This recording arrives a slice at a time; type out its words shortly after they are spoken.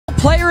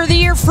Player of the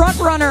Year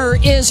frontrunner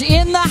is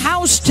in the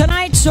house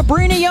tonight,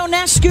 Sabrina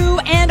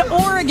Ionescu and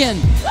Oregon.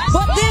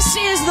 But this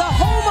is the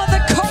home of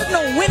the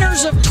Cardinal,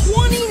 winners of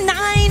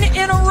 29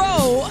 in a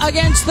row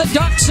against the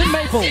Ducks and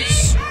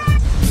Maples.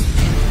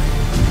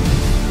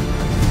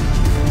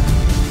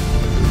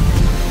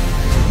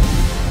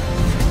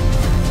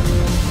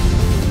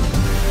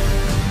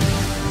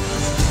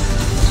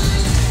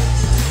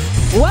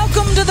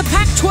 Welcome to the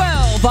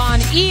Pac-12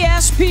 on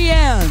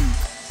ESPN.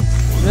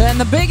 And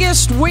the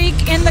biggest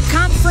week in the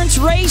conference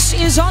race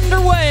is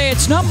underway.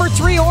 It's number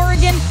 3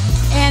 Oregon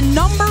and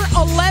number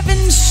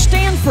 11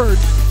 Stanford.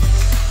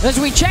 As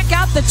we check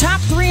out the top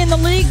 3 in the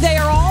league, they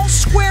are all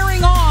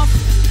squaring off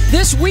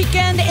this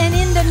weekend and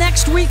into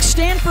next week.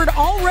 Stanford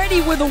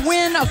already with a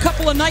win a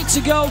couple of nights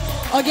ago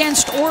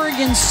against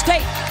Oregon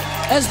State.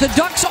 As the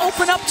Ducks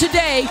open up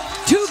today,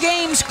 2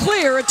 games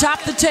clear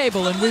atop the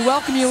table. And we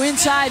welcome you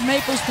inside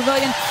Maples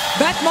Pavilion.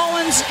 Beth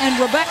Mullins and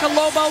Rebecca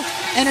Lobo.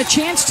 And a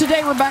chance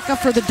today, Rebecca,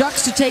 for the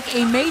Ducks to take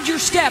a major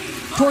step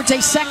towards a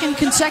 2nd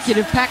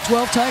consecutive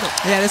Pac-12 title.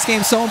 Yeah, this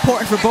game's so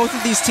important for both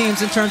of these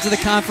teams in terms of the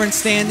conference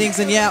standings.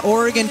 And yeah,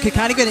 Oregon could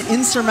kind of get an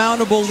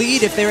insurmountable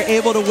lead if they were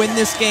able to win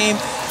this game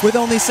with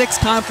only 6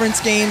 conference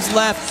games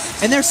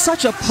left. And they're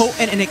such a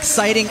potent and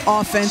exciting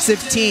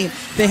offensive team.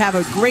 They have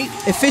a great,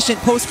 efficient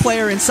post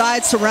player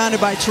inside,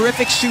 surrounded by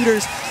terrific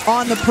shooters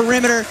on the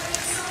perimeter.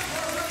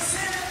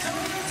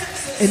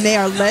 And they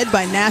are led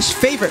by Nash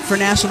favorite for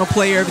National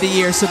Player of the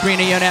Year,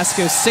 Sabrina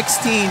Ionescu.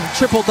 16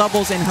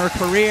 triple-doubles in her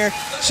career.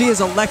 She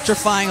is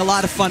electrifying, a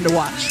lot of fun to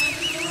watch.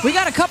 We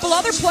got a couple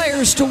other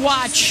players to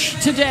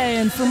watch today,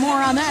 and for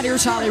more on that,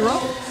 here's Holly Rowe.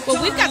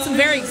 Well, we've got some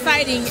very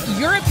exciting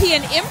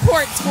European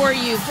imports for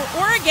you. For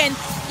Oregon,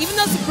 even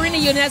though Sabrina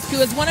Ionescu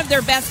is one of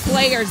their best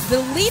players, the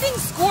leading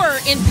scorer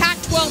in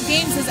Pac-12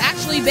 games has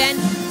actually been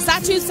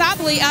Satu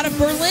Sabli out of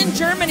Berlin,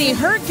 Germany.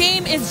 Her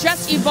game is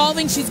just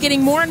evolving. She's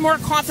getting more and more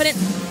confident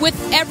with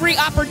every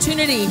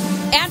opportunity.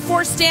 And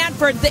for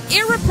Stanford, the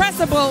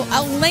irrepressible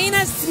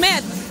Alana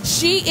Smith.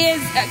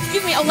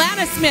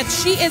 Alana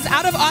Smith. She is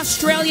out of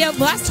Australia.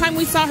 Last time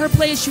we saw her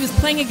play, she was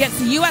playing against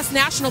the U.S.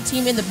 national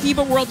team in the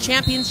FIBA World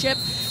Championship.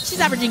 She's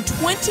averaging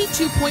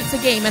 22 points a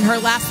game in her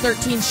last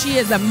 13. She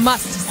is a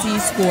must-see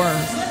scorer.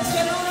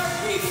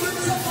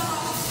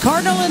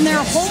 Cardinal in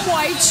their home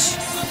whites,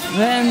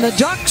 and the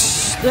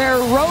Ducks, their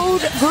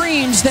road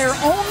greens. Their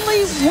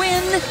only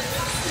win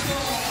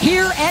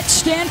here at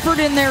Stanford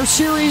in their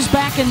series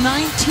back in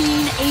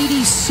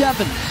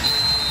 1987.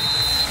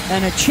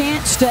 And a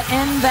chance to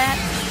end that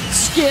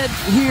skid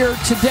here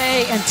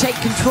today and take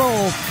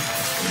control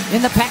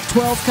in the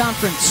Pac-12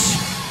 Conference.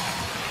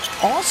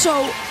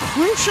 Also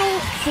crucial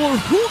for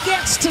who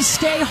gets to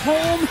stay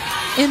home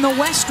in the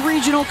West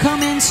Regional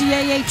come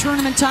NCAA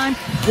tournament time,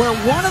 where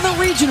one of the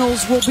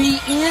regionals will be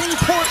in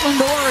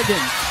Portland,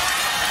 Oregon.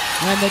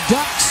 And the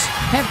Ducks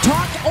have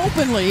talked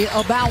openly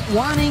about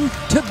wanting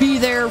to be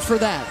there for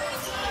that.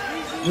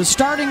 The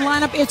starting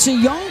lineup, it's a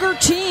younger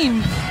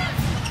team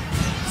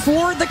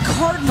for the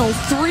Cardinal.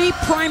 3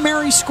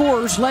 primary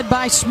scorers led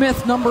by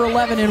Smith, number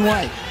 11 in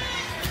white.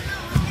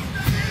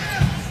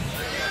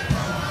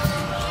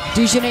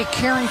 Dejanay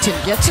Carrington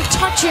gets a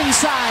touch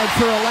inside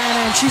for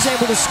Alana, and she's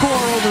able to score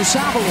over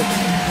Sabali.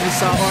 We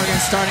saw Oregon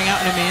starting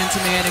out in a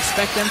man-to-man.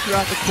 Expect them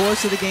throughout the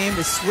course of the game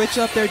to switch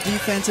up their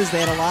defenses. They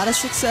had a lot of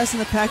success in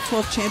the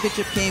Pac-12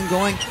 championship game,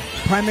 going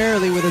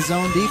primarily with a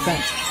zone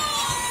defense.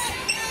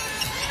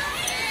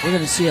 We're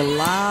going to see a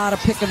lot of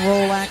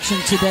pick-and-roll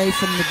action today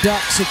from the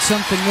Ducks. It's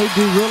something they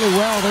do really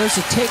well. There's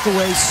a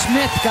takeaway.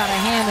 Smith got a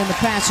hand in the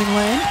passing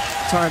lane.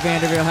 Tara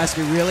Vanderveer has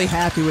to be really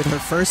happy with her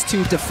first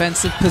 2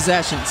 defensive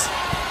possessions.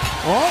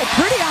 Oh,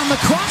 pretty on the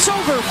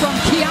crossover from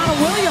Kiana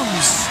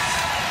Williams.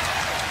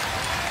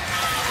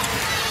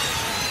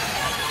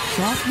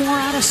 Sophomore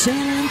out of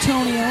San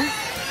Antonio.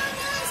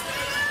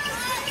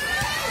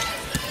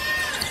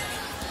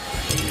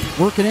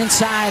 Working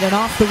inside and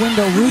off the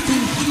window, Ruthie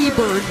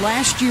Hebert,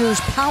 last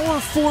year's Power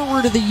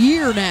Forward of the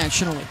Year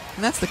nationally.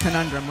 And that's the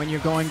conundrum when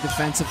you're going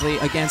defensively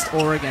against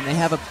Oregon. They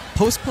have a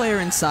post player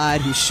inside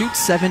who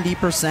shoots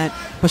 70%,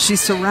 but she's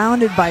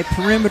surrounded by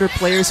perimeter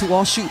players who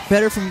all shoot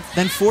better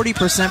than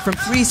 40% from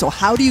 3. So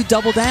how do you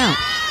double down?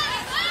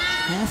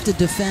 Have to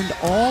defend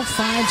all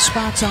 5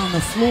 spots on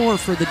the floor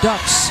for the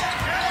Ducks.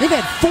 They've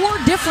had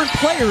 4 different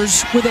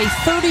players with a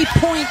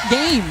 30-point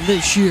game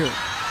this year.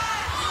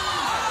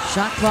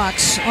 Shot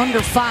clock's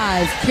under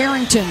 5.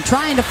 Carrington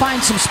trying to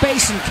find some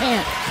space and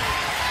can't.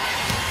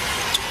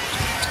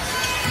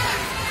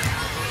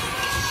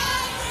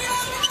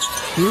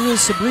 Here is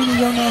Sabrina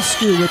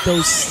Ionescu with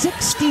those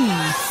 16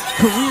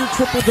 career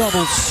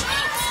triple-doubles.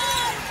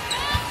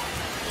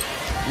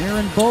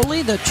 Aaron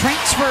Boley, the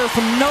transfer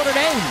from Notre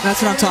Dame.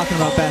 That's what I'm talking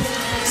about, Beth.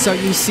 So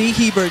you see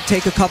Hebert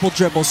take a couple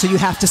dribbles, so you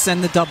have to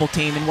send the double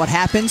team. And what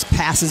happens?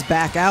 Passes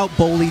back out.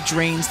 Boley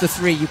drains the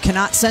 3. You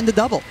cannot send a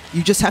double.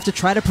 You just have to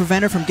try to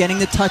prevent her from getting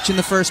the touch in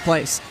the first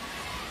place.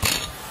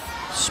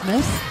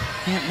 Smith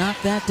can't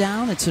knock that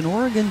down. It's an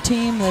Oregon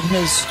team that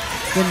has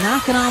been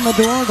knocking on the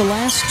door the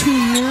last 2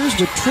 years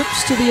with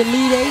trips to the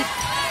Elite 8.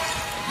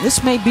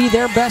 This may be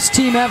their best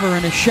team ever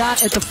and a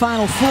shot at the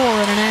Final Four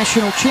in a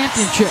national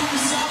championship.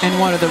 And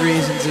one of the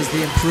reasons is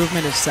the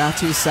improvement of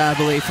Satou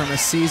Sabally from a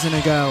season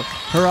ago.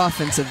 Her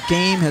offensive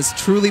game has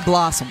truly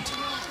blossomed.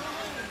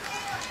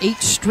 8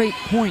 straight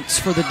points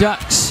for the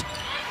Ducks.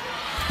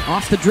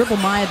 Off the dribble,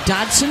 Maya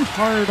Dodson,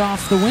 hard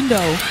off the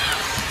window.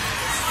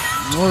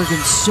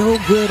 Oregon's so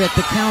good at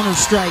the counter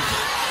strike.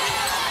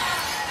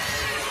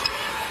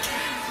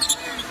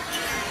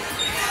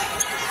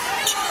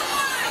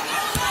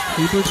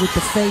 Hebert with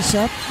the face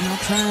up, now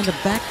trying to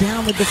back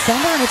down the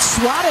defender, and it's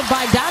swatted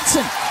by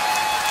Dodson.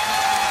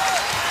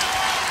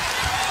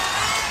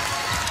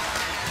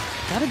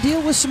 Got to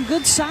deal with some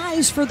good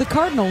size for the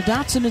Cardinal.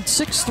 Dodson at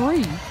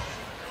 6'3",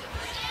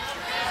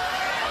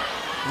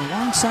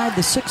 alongside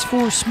the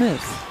 6'4"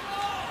 Smith.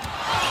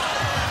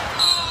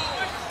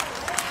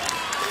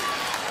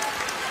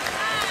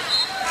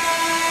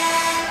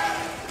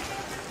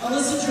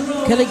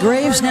 Kelly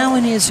Graves now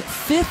in his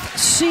 5th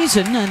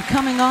season and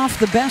coming off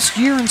the best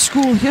year in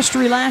school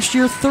history last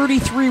year,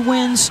 33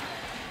 wins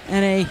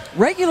and a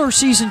regular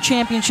season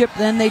championship.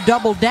 Then they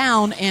doubled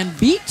down and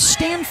beat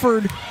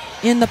Stanford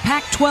in the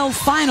Pac-12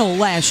 final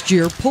last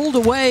year, pulled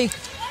away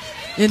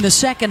in the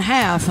second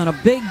half, and a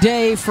big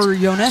day for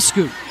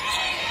Ionescu.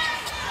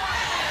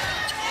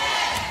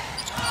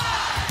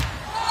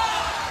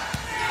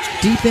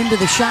 Deep into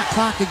the shot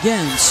clock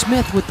again.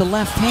 Smith with the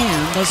left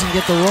hand doesn't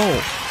get the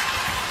roll.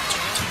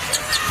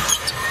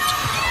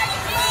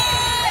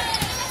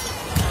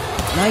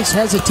 Nice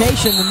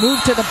hesitation, the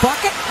move to the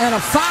bucket, and a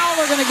foul.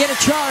 They're going to get a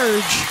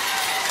charge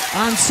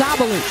on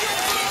Sabally.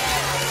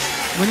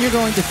 When you're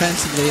going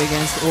defensively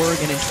against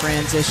Oregon in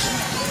transition,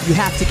 you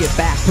have to get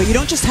back. But you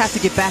don't just have to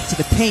get back to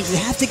the paint, you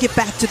have to get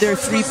back to their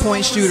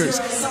three-point shooters.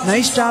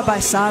 Nice job by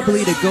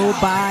Sabally to go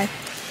by,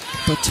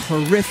 but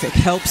terrific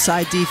help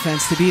side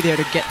defense to be there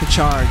to get the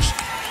charge.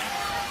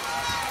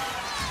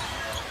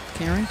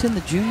 Carrington,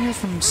 the junior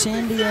from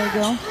San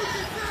Diego,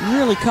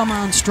 really come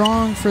on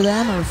strong for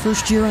them. Her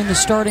first year in the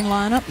starting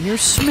lineup. Here's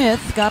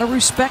Smith, got to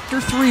respect her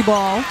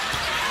 3-ball.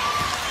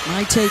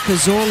 Maite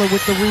Cazorla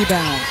with the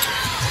rebound.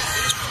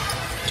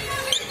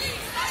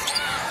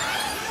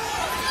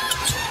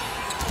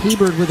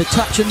 Hebert with a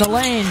touch in the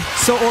lane.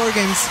 So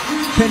Oregon's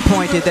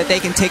pinpointed that they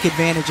can take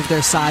advantage of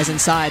their size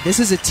inside. This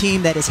is a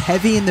team that is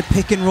heavy in the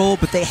pick and roll,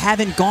 but they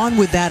haven't gone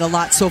with that a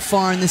lot so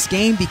far in this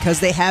game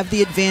because they have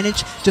the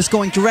advantage just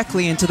going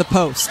directly into the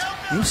post.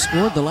 They've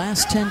scored the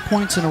last 10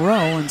 points in a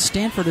row, and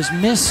Stanford has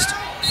missed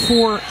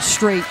 4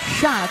 straight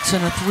shots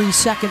and a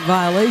 3-second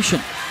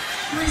violation.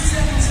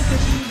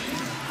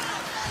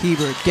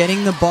 Hebert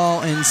getting the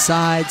ball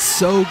inside,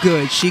 so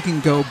good. She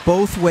can go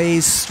both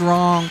ways,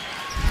 strong.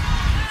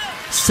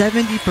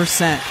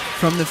 70%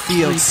 from the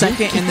field,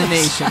 second in the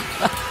nation.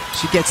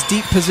 She gets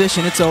deep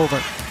position, it's over.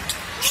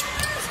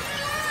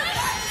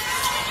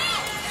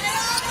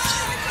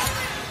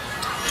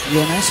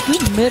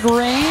 Ionescu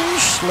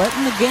mid-range,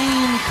 letting the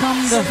game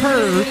come to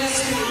her.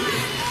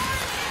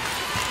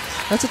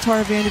 That's what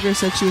Tara Vanderveer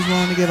said she was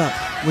willing to give up,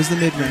 was the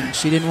mid-range.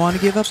 She didn't want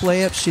to give up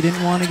layups, she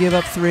didn't want to give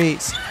up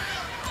threes.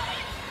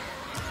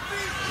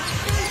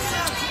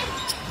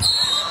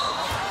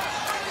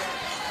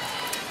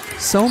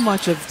 So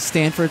much of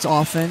Stanford's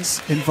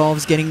offense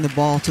involves getting the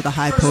ball to the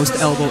high post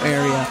elbow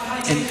area.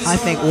 And I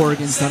think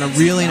Oregon's done a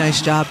really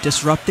nice job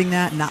disrupting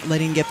that, not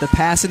letting get the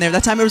pass in there.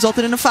 That time it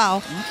resulted in a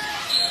foul,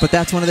 but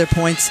that's one of their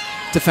points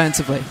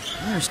defensively.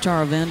 There's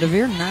Tara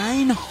Vanderveer,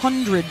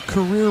 900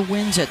 career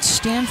wins at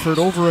Stanford,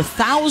 over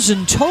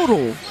 1,000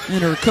 total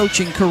in her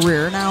coaching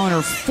career. Now in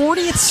her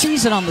 40th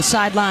season on the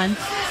sideline,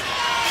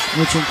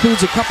 which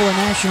includes a couple of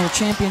national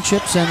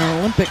championships and an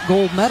Olympic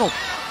gold medal.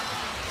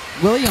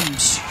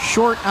 Williams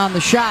short on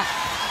the shot.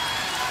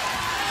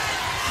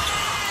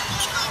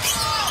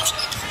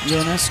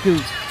 Ionescu.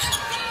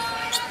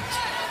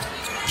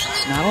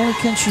 Not only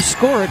can she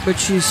score it, but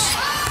she's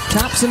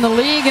tops in the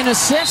league in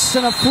assists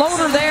and a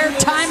floater there.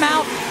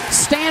 Timeout.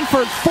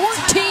 Stanford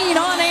 14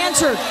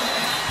 unanswered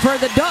for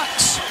the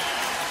Ducks.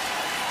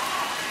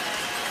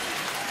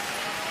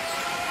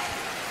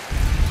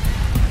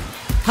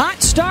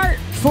 Hot start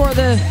for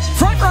the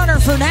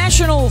frontrunner for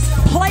National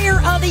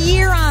Player of the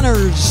Year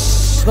honors.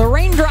 The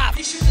raindrop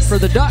for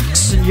the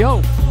Ducks and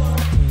Yo.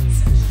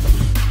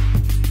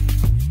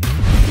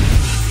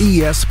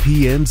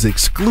 ESPN's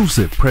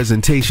exclusive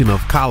presentation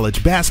of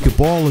college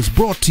basketball is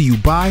brought to you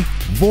by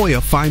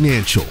Voya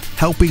Financial,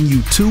 helping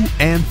you to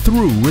and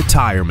through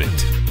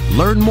retirement.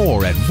 Learn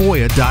more at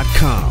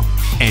Voya.com.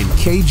 And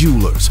K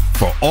Jewelers,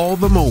 for all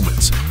the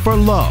moments, for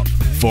love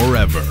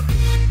forever.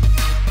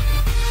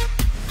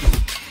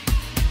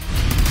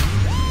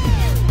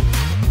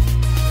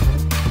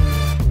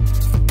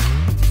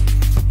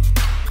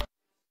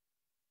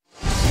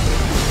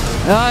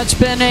 It's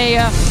been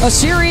a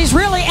series,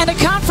 really, and a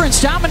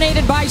conference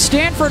dominated by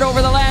Stanford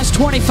over the last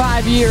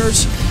 25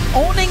 years,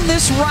 owning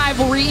this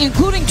rivalry,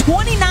 including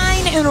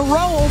 29 in a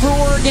row over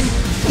Oregon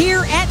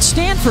here at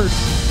Stanford.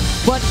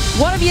 But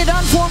what have you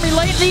done for me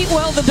lately?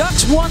 Well, the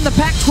Ducks won the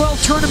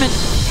Pac-12 tournament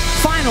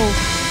final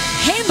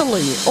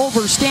handily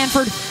over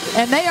Stanford,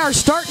 and they are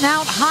starting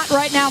out hot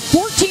right now.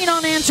 14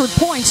 unanswered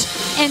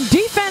points, and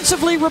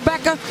defensively,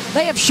 Rebecca,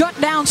 they have shut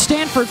down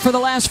Stanford for the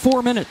last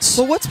 4 minutes.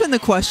 Well, what's been the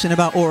question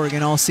about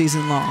Oregon all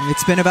season long?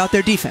 It's been about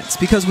their defense,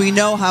 because we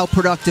know how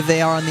productive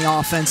they are on the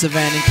offensive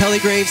end, and Kelly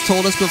Graves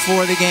told us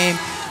before the game,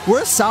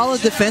 we're a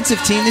solid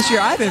defensive team this year.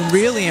 I've been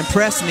really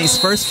impressed in these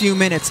first few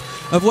minutes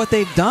of what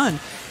they've done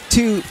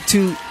to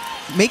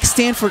make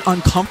Stanford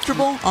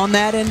uncomfortable on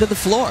that end of the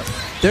floor.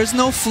 There's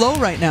no flow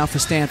right now for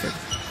Stanford.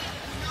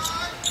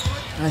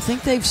 I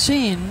think they've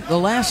seen the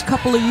last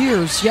couple of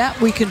years, yeah,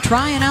 we can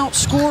try and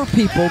outscore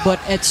people, but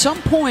at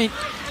some point,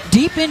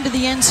 deep into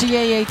the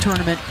NCAA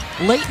tournament,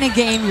 late in a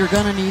game, you're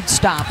going to need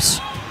stops.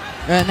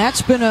 And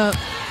that's been a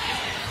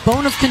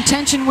bone of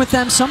contention with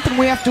them, something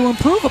we have to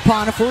improve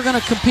upon if we're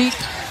going to compete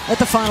at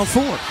the Final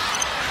Four.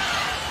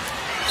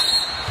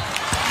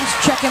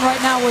 Just checking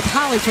right now with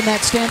Holly from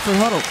that Stanford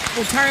huddle.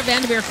 Well, Tara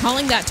Vanderveer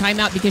calling that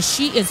timeout because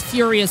she is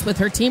furious with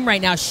her team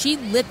right now. She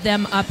lit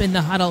them up in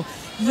the huddle.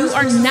 You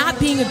are not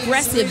being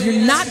aggressive.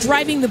 You're not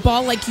driving the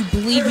ball like you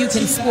believe you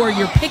can score.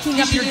 You're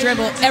picking up your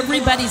dribble.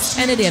 Everybody's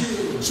tentative.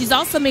 She's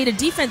also made a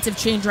defensive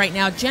change right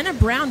now. Jenna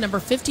Brown, number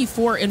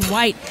 54 in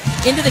white,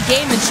 into the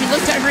game, and she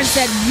looked at her and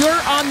said,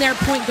 you're on their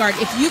point guard.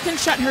 If you can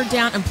shut her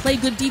down and play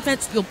good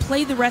defense, you'll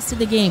play the rest of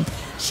the game.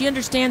 She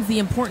understands the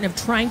importance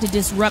of trying to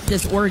disrupt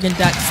this Oregon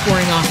Ducks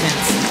scoring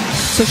offense.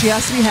 So she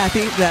has to be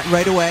happy that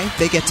right away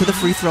they get to the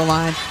free throw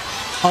line,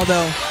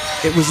 although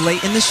it was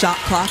late in the shot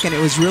clock and it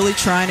was really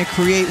trying to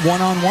create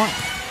one-on-one.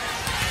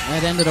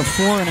 That ended a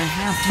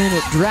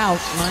 4.5-minute drought.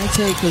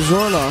 Maite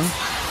Cazorla,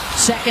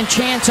 second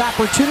chance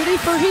opportunity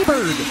for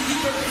Hebert.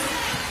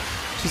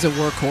 She's a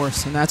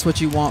workhorse, and that's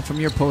what you want from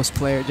your post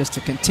player, just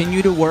to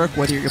continue to work,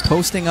 whether you're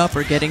posting up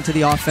or getting to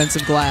the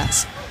offensive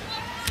glass.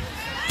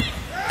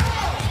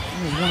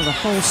 Here's one of the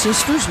Hull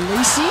sisters,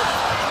 Lacey.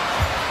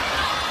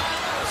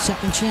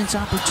 Second chance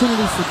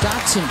opportunity for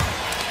Dotson.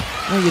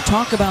 You know, you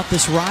talk about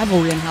this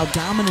rivalry and how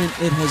dominant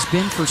it has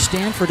been for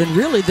Stanford, and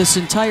really this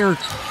entire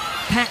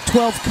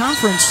Pac-12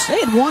 conference. They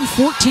had won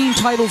 14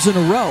 titles in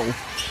a row,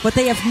 but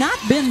they have not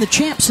been the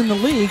champs in the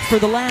league for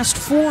the last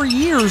 4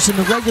 years in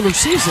the regular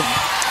season.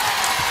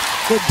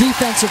 Good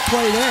defensive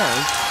play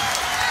there.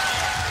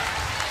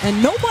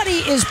 And nobody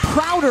is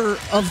prouder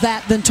of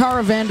that than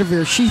Tara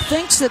Vanderveer. She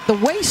thinks that the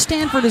way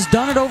Stanford has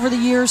done it over the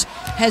years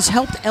has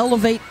helped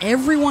elevate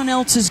everyone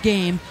else's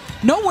game.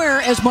 Nowhere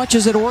as much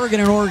as at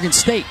Oregon and Oregon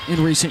State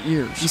in recent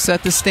years. You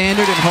set the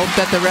standard and hope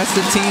that the rest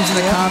of the teams in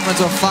the conference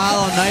will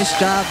follow. Nice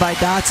job by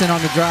Dotson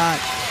on the drive.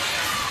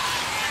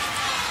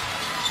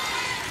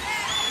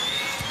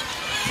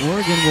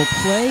 Oregon will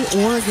play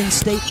Oregon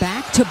State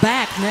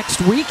back-to-back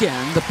next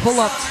weekend. The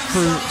pull-up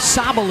for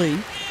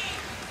Sabali.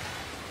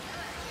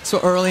 So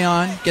early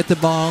on, get the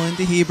ball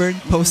into Hebert,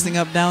 posting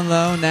up down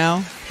low.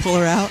 Now pull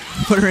her out,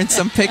 put her in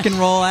some pick and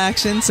roll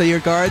action so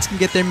your guards can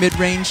get their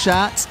mid-range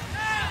shots.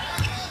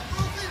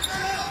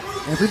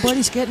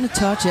 Everybody's getting a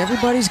touch.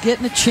 Everybody's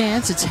getting a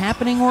chance. It's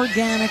happening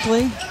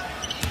organically.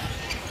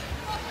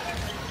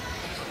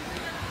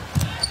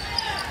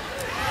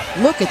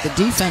 Look at the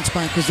defense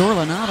by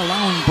Cazorla, not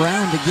allowing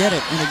Brown to get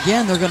it. And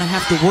again, they're going to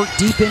have to work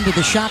deep into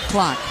the shot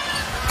clock.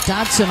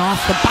 Dotson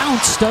off the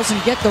bounce,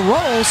 doesn't get the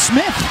roll.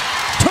 Smith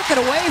took it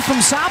away from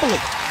Sabali.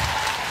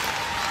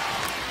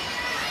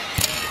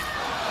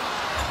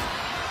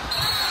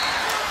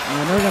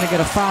 And they're going to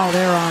get a foul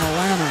there on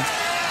Atlanta.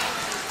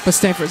 But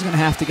Stanford's going to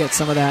have to get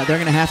some of that. They're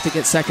going to have to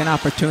get second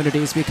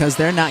opportunities because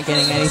they're not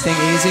getting anything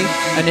easy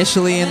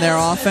initially in their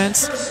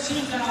offense.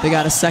 They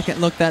got a second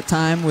look that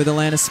time with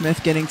Atlanta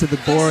Smith getting to the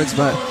boards,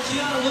 but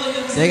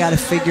they got to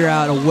figure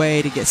out a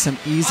way to get some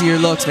easier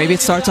looks. Maybe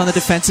it starts on the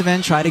defensive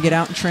end, try to get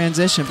out in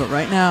transition, but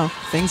right now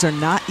things are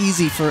not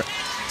easy for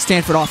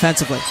Stanford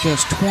offensively.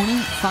 Just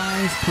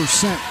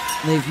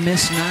 25%. They've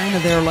missed 9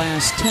 of their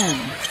last 10.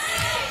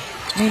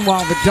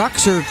 Meanwhile, the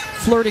Ducks are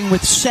flirting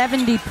with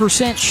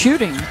 70%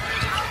 shooting.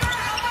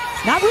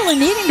 Not really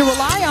needing to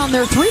rely on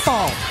their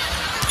 3-ball.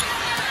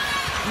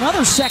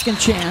 Another second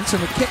chance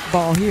and a kick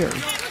ball here.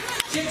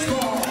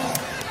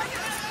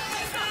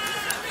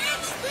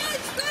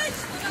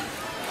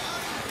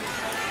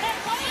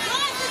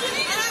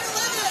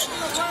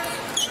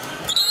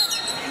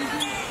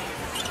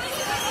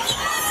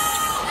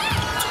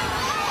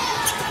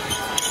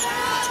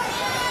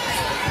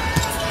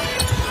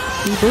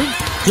 Hebert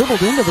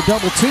dribbled into the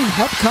double team.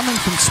 Help coming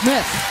from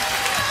Smith.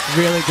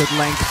 Really good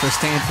length for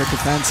Stanford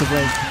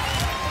defensively.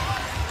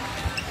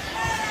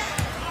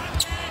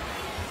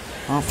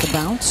 Off the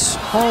bounce.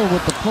 Hall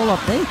with the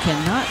pull-up. They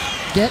cannot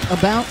get a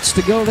bounce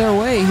to go their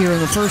way here in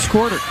the first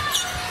quarter.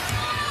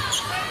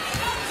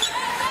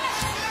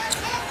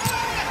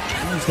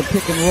 There's the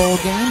pick and roll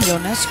game.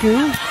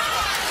 Ionescu.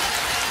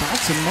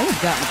 Dotson may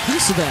have gotten a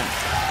piece of that.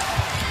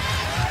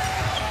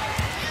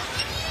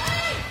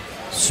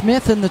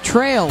 Smith in the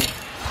trail.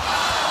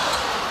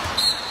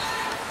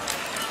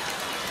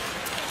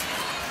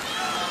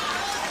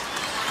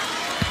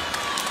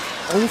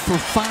 Oh for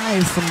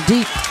 5 from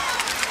deep.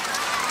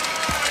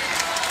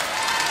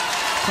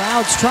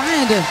 Crowd's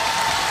trying to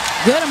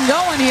get them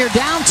going here,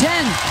 down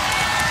 10.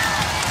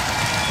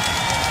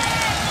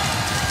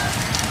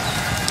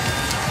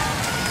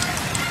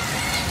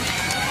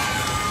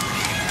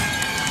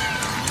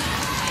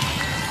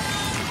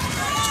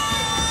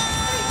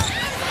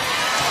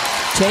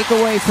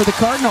 Takeaway for the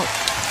Cardinal.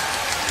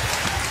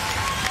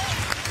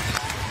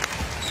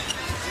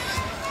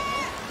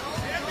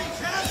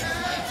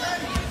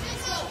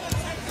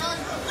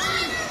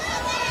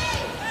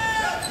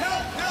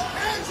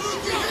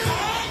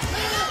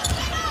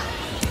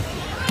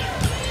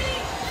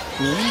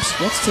 Williams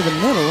gets to the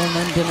middle and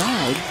then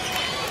denied.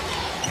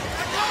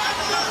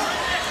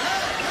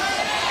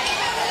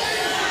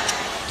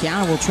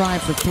 Kiana will try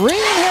for three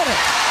and hit it.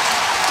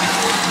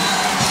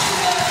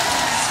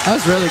 That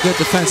was really good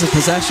defensive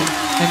possession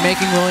and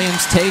making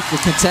Williams take the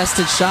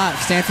contested shot.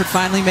 Stanford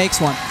finally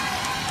makes one.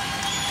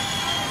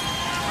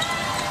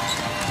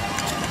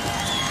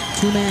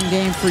 Two-man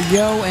game for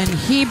Yo and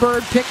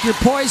Hebert. Pick your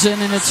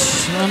poison, and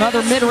it's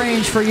another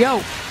mid-range for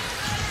Yo.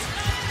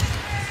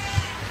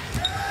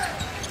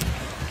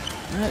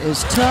 That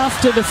is tough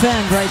to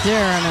defend right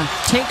there, and a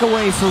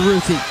takeaway for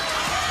Ruthie.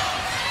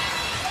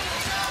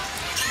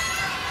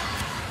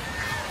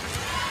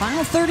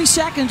 Final 30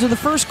 seconds of the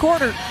first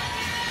quarter.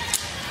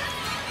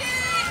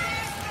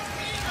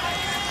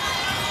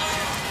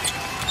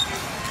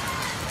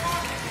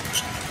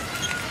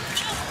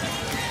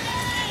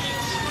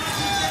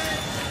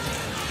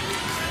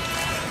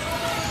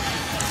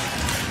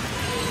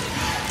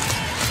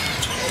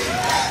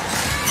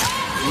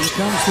 Here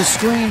comes the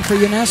screen for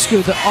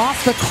Ionescu.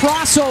 Off the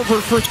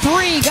crossover for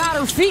three. Got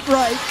her feet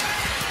right.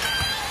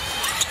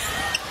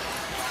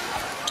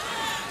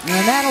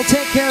 And that'll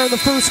take care of the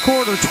first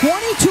quarter.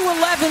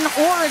 20-11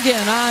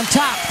 Oregon on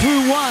top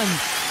through one,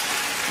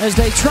 as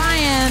they try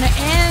and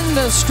end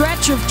a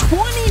stretch of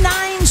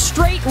 29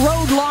 straight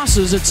road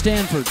losses at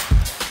Stanford.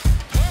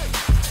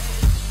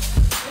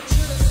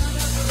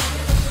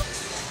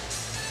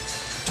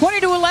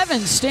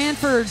 (20-11),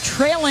 Stanford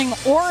trailing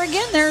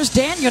Oregon. There's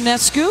Dan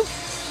Ionescu,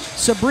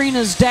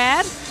 Sabrina's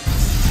dad,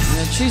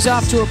 and she's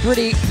off to a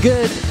pretty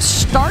good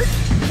start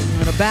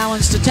and a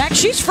balanced attack.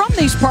 She's from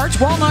these parts,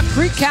 Walnut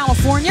Creek,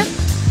 California.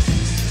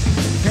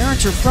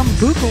 Parents are from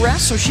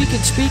Bucharest, so she can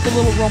speak a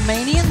little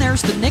Romanian.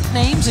 There's the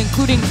nicknames,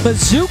 including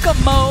Bazooka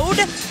Mode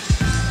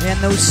and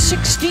those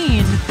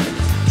 16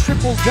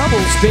 triple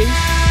doubles, B.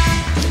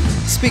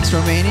 Speaks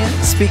Romanian,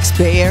 speaks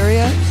Bay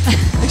Area.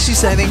 I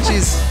think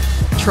she's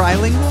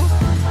trilingual.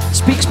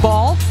 Speaks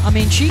ball. I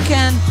mean, she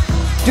can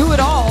do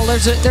it all.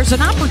 There's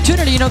an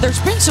opportunity. You know,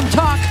 there's been some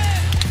talk.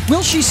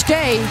 Will she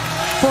stay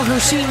for her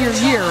senior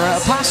year? A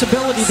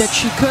possibility that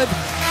she could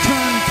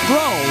turn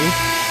pro.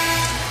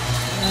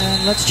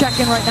 And let's check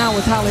in right now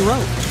with Holly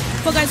Rowe.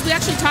 Well, guys, we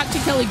actually talked to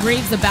Kelly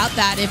Graves about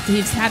that, if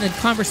he's had a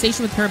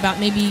conversation with her about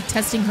maybe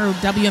testing her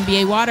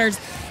WNBA waters.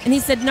 And he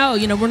said, no,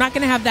 you know, we're not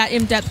going to have that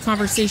in-depth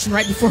conversation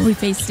right before we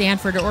face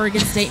Stanford or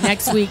Oregon State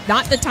next week.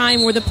 Not the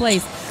time or the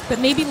place. But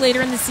maybe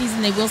later in the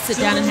season they will sit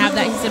down and have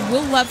that. He said,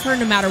 we'll love her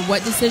no matter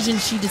what decision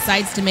she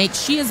decides to make.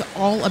 She is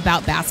all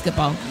about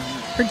basketball.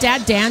 Her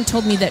dad, Dan,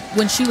 told me that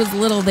when she was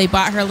little, they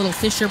bought her a little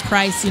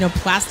Fisher-Price,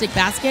 plastic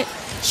basket.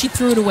 She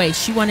threw it away.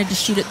 She wanted to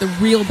shoot at the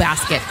real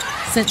basket.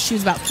 Since she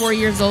was about 4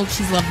 years old,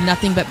 she's loved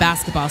nothing but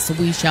basketball, so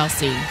we shall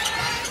see.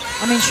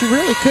 I mean, she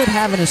really could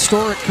have an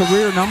historic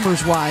career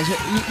numbers-wise.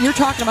 You're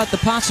talking about the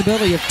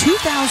possibility of 2,000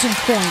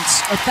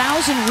 points,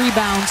 1,000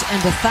 rebounds,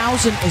 and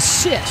 1,000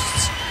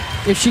 assists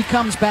if she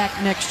comes back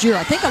next year.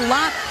 I think a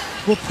lot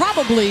will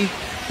probably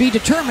be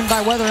determined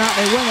by whether or not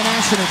they win the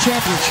national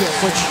championship,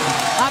 which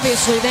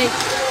obviously they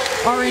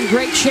are in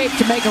great shape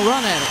to make a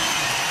run at it.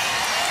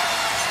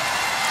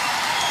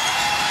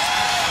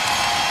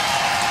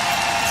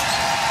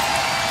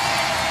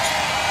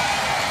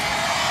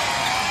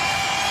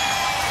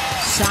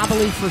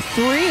 Sabally for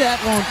three, that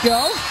won't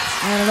go.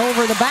 And an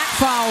over-the-back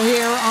foul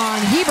here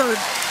on Hebert.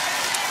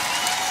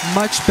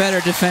 Much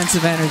better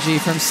defensive energy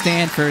from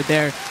Stanford.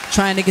 They're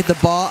trying to get the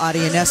ball out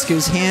of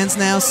Ionescu's hands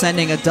now,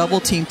 sending a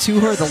double team to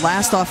her. The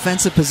last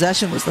offensive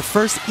possession was the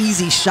first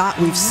easy shot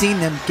we've seen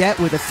them get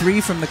with a three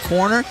from the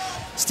corner.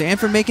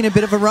 Stanford making a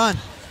bit of a run.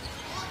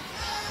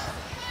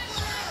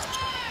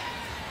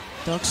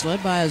 Ducks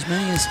led by as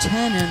many as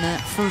 10 in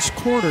that first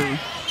quarter.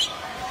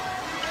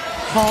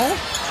 Hall.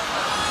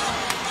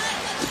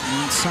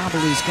 And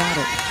Sabali's got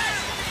it.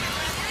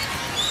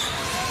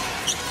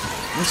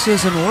 This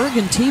is an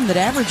Oregon team that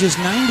averages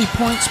 90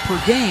 points per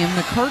game.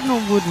 The Cardinal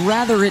would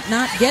rather it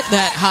not get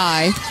that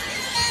high.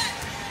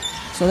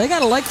 So they got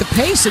to like the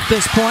pace at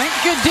this point.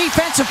 Good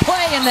defensive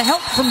play and the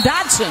help from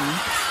Dodson.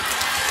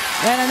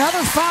 And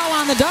another foul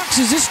on the Ducks.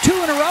 Is this two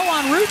in a row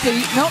on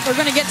Ruthie? Nope, they're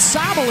going to get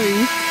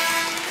Sabali.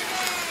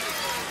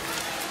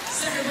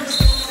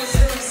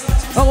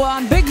 Oh,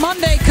 on Big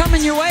Monday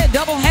coming your way, a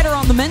doubleheader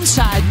on the men's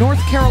side. North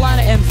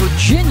Carolina and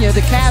Virginia. The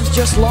Cavs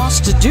just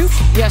lost to Duke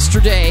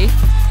yesterday.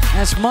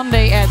 That's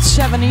Monday at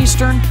 7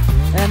 Eastern.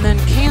 And then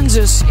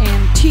Kansas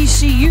and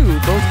TCU.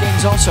 Both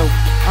games also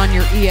on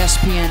your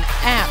ESPN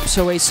app.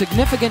 So a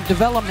significant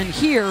development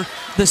here.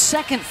 The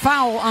second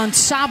foul on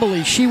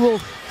Sabali. She will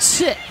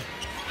sit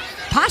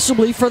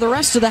possibly for the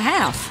rest of the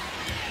half.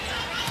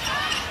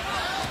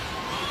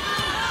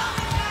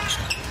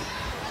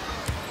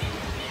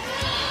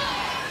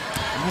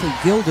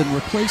 Addie Gilden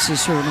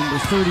replaces her, number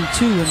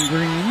 32 in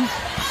green.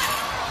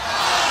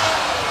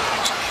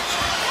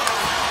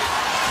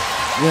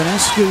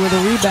 Ionescu with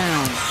a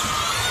rebound.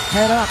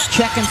 Head up,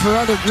 checking for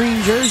other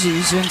green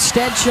jerseys.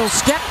 Instead, she'll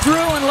step through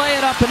and lay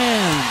it up and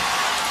in.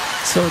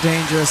 So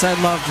dangerous. I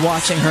loved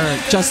watching her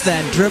just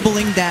then,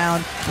 dribbling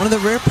down. One of the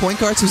rare point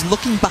guards who's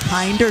looking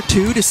behind her,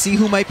 too, to see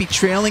who might be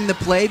trailing the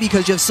play,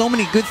 because you have so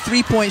many good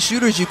three-point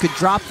shooters, you could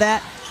drop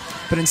that,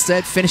 but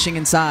instead finishing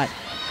inside.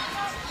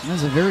 That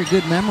was a very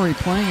good memory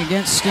playing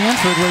against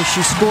Stanford, where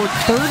she scored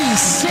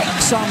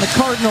 36 on the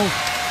Cardinal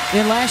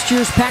in last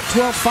year's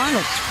Pac-12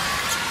 final.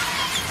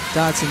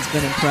 Dodson's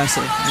been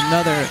impressive.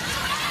 Another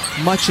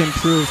much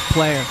improved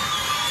player.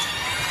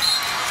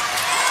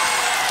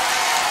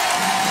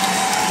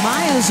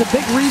 Maya is a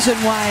big reason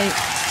why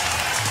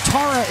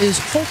Tara is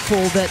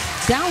hopeful that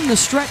down the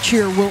stretch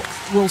here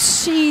we'll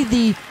see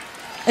the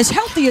as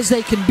healthy as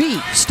they can be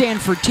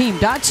Stanford team.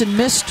 Dodson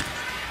missed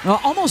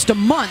almost a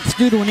month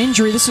due to an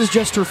injury. This is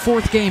just her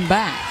 4th game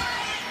back.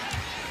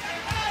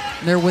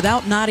 They're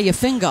without Nadia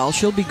Fingal.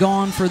 She'll be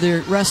gone for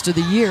the rest of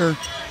the year.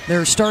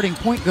 Their starting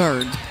point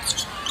guard.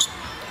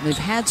 They've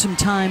had some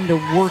time to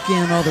work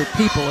in other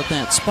people at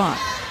that spot.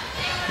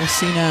 We'll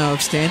see now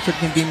if Stanford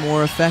can be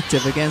more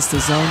effective against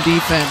the zone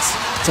defense.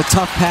 It's a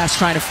tough pass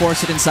trying to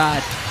force it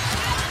inside.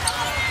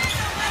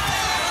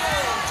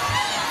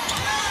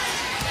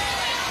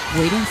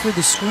 Waiting for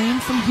the screen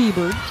from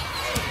Hebert.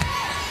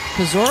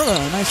 Cazorla,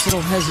 a nice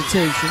little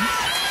hesitation.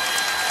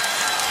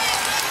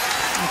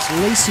 That's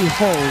Lacey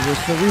Hull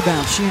with the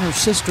rebound. She and her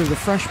sister, the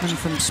freshman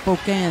from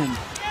Spokane.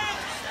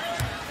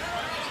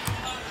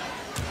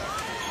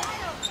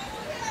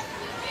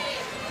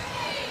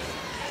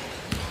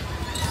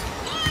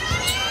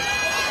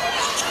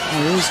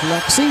 There is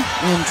Lexi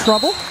in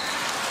trouble.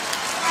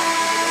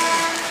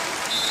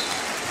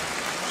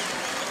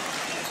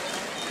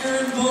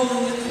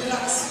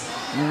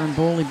 Aaron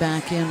Boley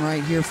back in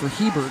right here for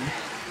Hebert.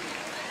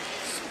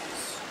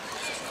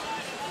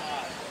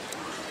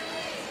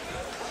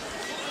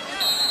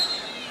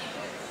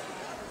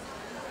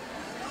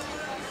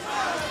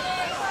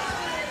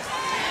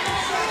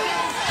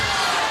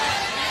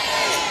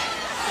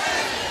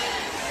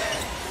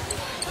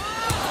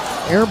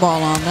 Air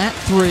ball on that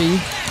 3.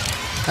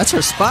 That's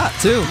her spot,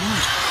 too.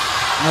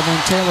 And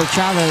then Taylor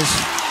Chavez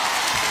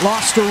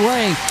lost her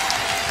way.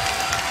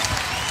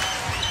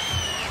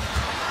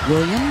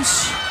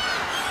 Williams.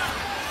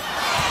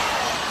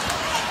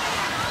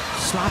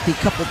 Sloppy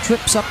couple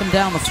trips up and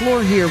down the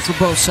floor here for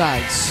both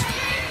sides.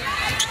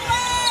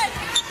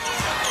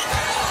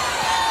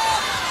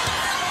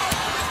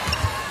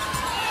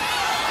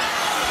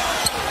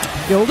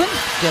 Gilden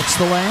gets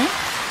the lane.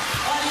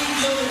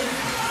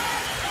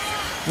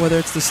 Whether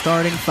it's the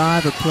starting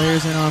 5 or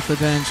players in off the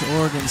bench,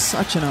 Oregon's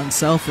such an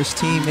unselfish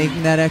team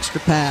making that extra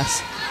pass.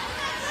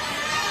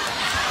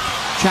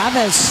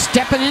 Chavez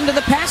stepping into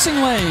the passing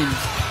lane.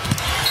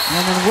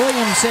 And then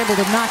Williams able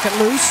to knock it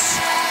loose.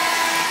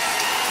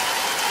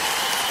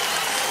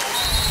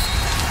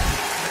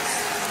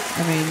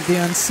 I mean,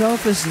 the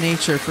unselfish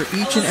nature for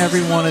each and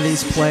every one of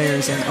these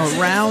players. And a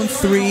round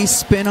 3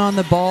 spin on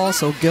the ball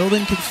so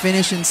Gilden can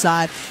finish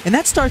inside. And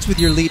that starts with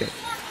your leader.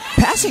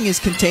 Passing is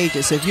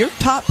contagious. If your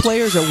top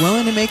players are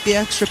willing to make the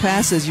extra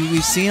passes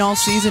we've seen all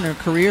season or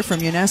career from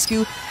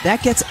Ionescu,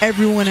 that gets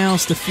everyone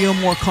else to feel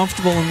more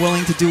comfortable and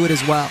willing to do it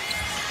as well.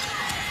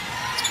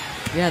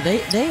 Yeah,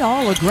 they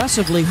all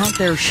aggressively hunt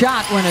their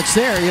shot when it's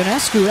there.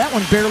 Ionescu, that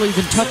one barely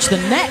even touched the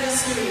net.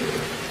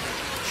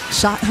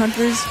 Shot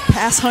hunters,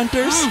 pass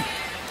hunters.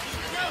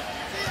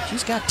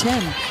 She's got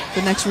 10.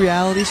 The next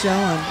reality show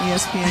on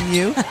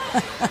ESPNU.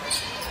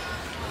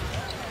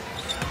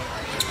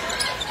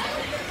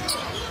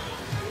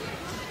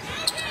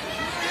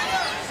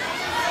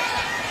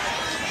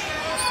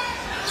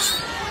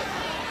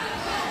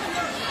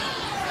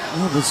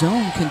 Well, the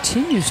zone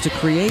continues to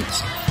create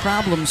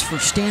problems for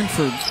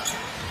Stanford.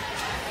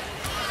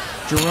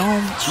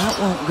 Jerome, that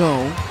won't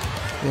go.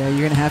 Yeah, you're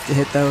going to have to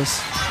hit those.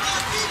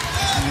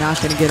 You're not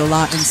going to get a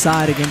lot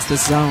inside against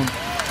this zone.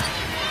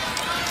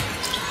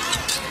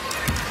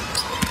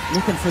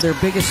 Looking for their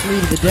biggest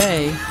lead of the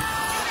day.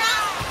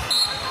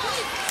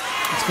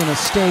 It's going to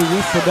stay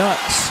with the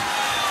Ducks.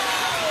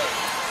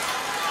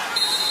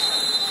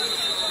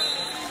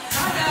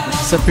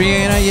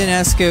 Sabrina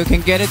Ionescu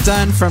can get it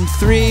done from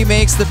 3,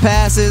 makes the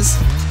passes.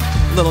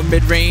 Little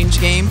mid-range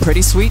game,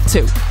 pretty sweet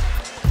too.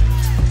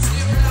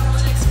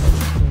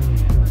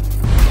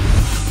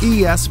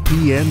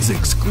 ESPN's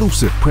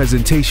exclusive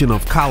presentation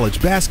of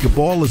college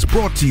basketball is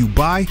brought to you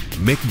by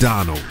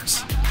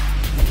McDonald's.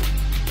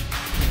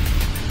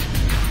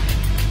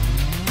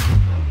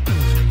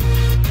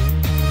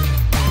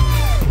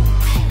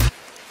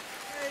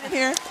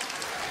 Here.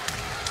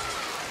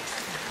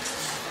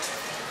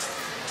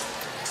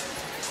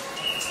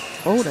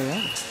 Oh, they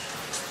are.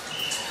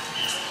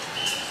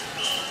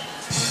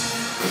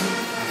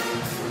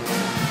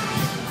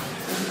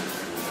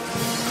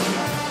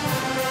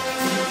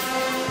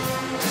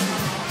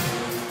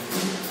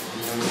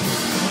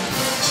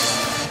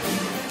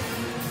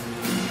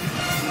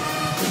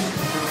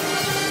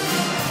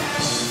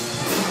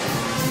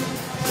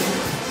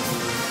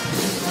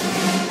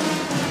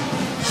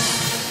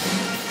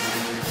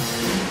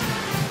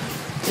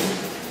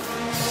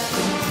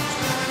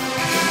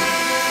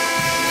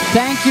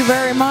 Thank you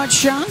very much,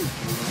 Sean.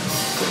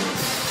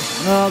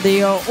 Well,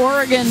 the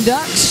Oregon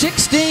Ducks,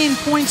 16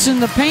 points in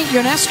the paint.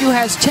 Ionescu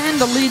has 10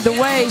 to lead the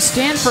way.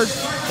 Stanford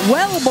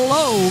well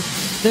below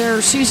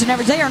their season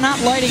average. They are not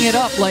lighting it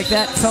up like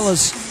that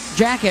fella's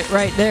jacket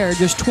right there.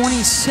 Just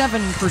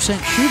 27%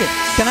 shooting.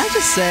 Can I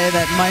just say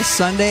that my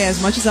Sunday,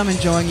 as much as I'm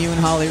enjoying you and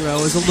Holly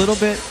Rowe, is there's a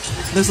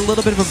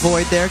little bit of a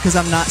void there because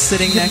I'm not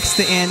sitting next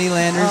to Andy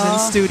Landers in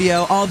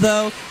studio.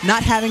 Although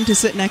not having to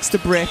sit next to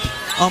Brick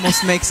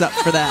almost makes up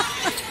for that.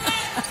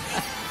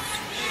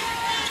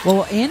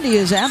 Well, Andy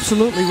is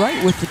absolutely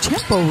right with the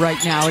tempo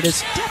right now. It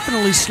has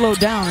definitely slowed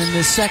down in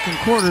this second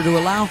quarter to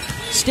allow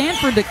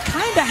Stanford to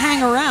kind of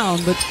hang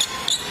around. But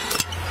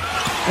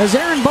as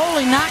Aaron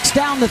Bowling knocks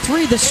down the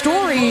three, the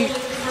story,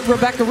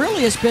 Rebecca,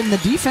 really has been the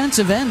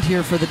defensive end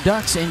here for the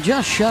Ducks and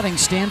just shutting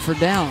Stanford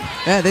down.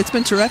 Yeah, it's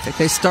been terrific.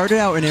 They started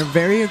out in a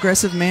very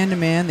aggressive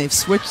man-to-man. They've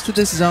switched to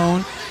this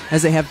zone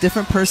as they have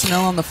different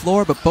personnel on the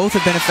floor, but both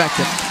have been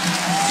effective.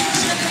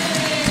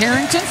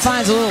 Carrington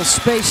finds a little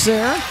space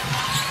there.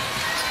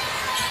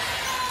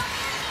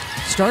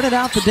 Started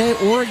out the day,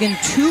 Oregon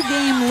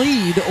 2-game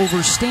lead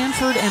over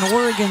Stanford and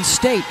Oregon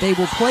State. They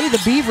will play the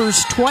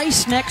Beavers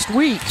twice next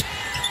week.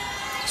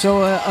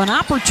 So an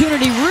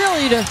opportunity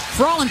really to,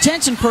 for all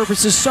intents and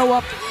purposes, sew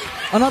up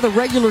another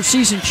regular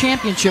season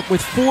championship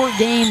with 4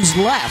 games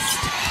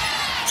left.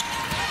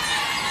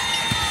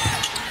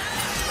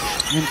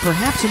 And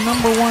perhaps a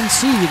 #1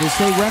 seed, as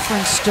they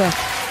referenced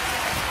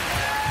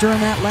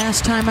during that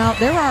last time out.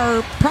 There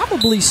are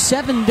probably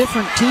 7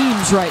 different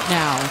teams right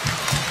now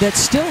that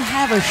still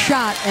have a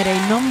shot at a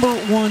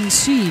 #1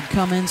 seed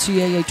come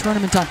NCAA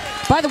tournament time.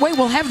 By the way,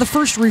 we'll have the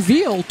first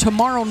reveal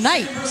tomorrow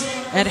night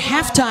at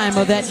halftime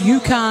of that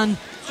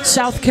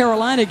UConn-South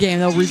Carolina game.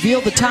 They'll reveal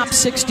the top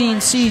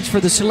 16 seeds for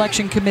the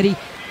selection committee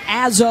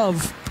as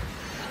of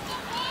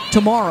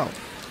tomorrow.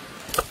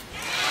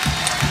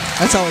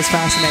 That's always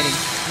fascinating,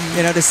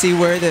 you know, to see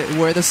where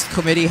this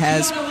committee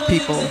has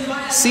people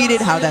seated,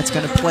 how that's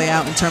going to play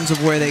out in terms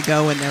of where they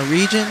go in their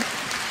region.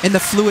 And the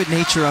fluid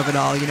nature of it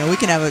all. You know, we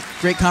can have a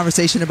great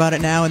conversation about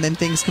it now and then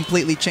things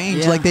completely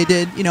change like they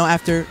did, you know,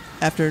 after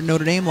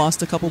Notre Dame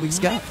lost a couple weeks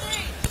ago.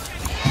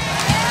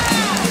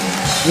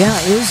 Yeah,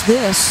 is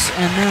this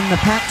and then the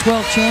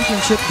Pac-12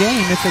 championship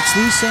game, if it's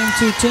these same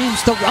 2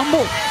 teams, the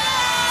Rumble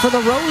for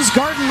the Rose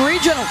Garden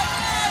Regional.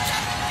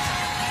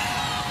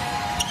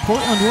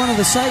 Portland, one of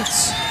the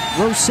sites.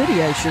 Rose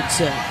City, I should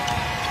say.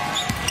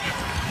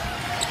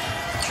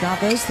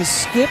 Chavez, the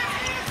skip.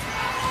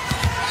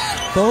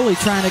 Foley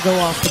trying to go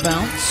off the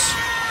bounce.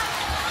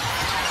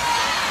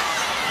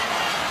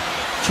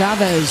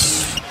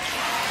 Chavez.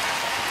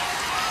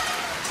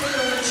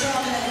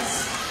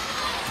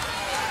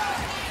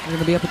 We're going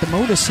to be up at the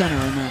Moda Center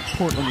in that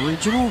Portland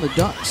Regional. The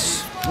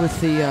Ducks with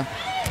the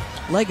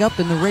leg up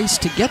in the race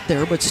to get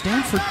there, but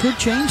Stanford could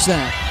change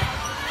that.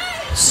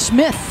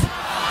 Smith.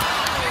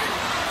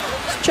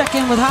 Let's check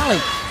in with Holly.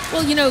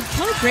 Well, you know,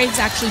 Kelly Graves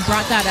actually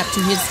brought that up to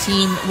his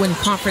team when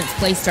conference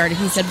play started.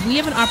 He said, we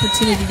have an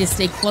opportunity to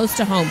stay close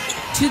to home.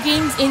 2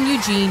 games in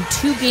Eugene,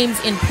 2 games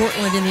in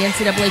Portland in the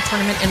NCAA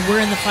tournament, and we're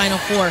in the Final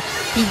Four.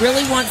 He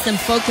really wants them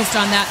focused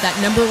on that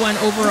 #1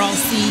 overall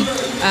seed,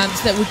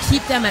 so that would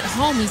keep them at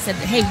home. He said,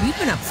 hey, we've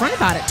been upfront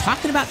about it,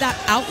 talking about that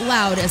out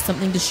loud as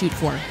something to shoot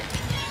for.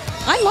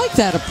 I like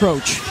that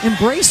approach.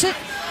 Embrace it.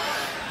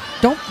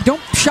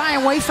 Don't shy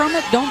away from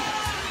it. Don't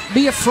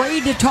be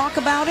afraid to talk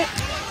about it.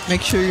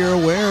 Make sure you're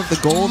aware of the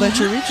goal that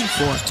you're reaching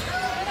for.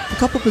 A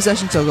couple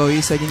possessions ago,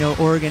 you said, you know,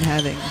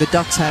 the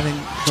Ducks having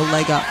the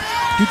leg up.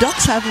 Do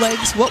Ducks have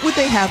legs? What would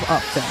they have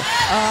up there?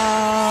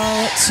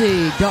 Let's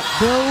see. Duck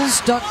Bills,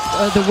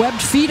 the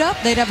webbed feet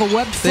up. They'd have a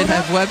webbed foot up. They'd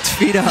have webbed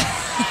feet up.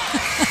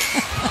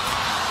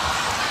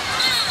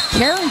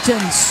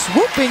 Carrington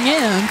swooping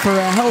in for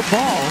a help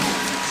ball.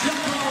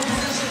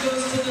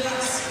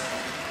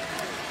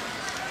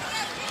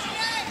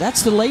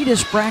 That's the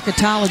latest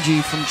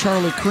bracketology from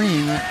Charlie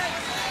Crean.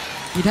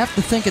 You'd have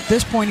to think at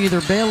this point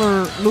either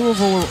Baylor,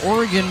 Louisville, or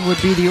Oregon would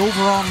be the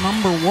overall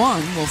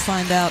 #1. We'll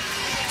find out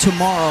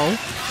tomorrow.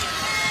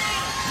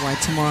 Why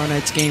tomorrow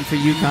night's game for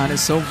UConn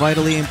is so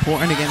vitally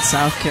important against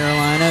South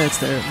Carolina. It's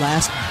their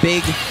last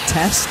big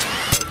test.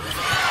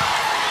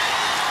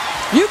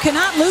 You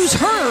cannot lose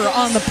her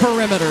on the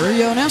perimeter.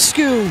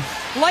 Ionescu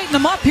lighting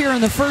them up here in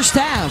the first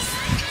half.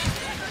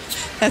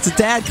 That's a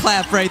dad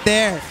clap right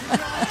there.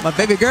 My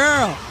baby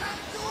girl.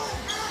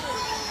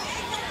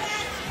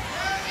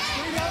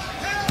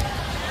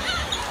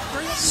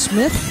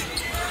 Smith.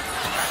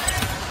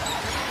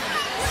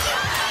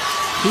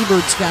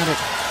 Hebert's got it.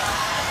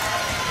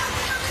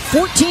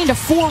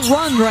 14-4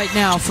 run right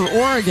now for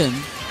Oregon.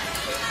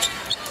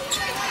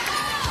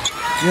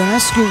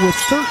 Ionescu with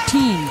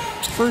 13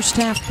 first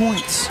half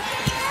points.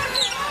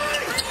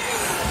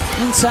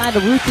 Inside to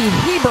Ruthie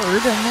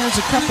Hebert, and there's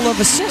a couple of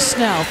assists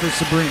now for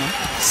Sabrina.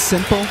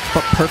 Simple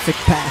but perfect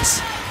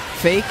pass.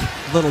 Fake,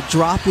 little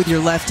drop with your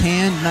left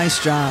hand. Nice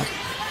job.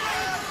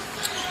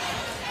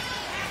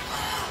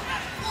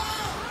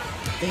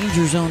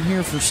 Danger zone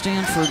here for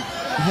Stanford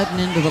heading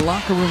into the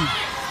locker room.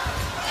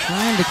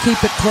 Trying to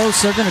keep it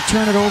close. They're going to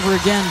turn it over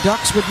again.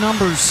 Ducks with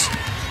numbers.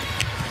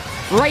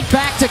 Right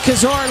back to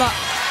Cazorla.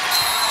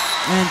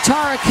 And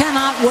Tara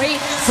cannot wait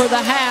for the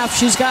half.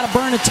 She's got to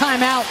burn a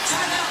timeout.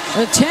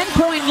 The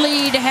 10-point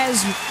lead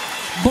has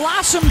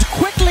blossomed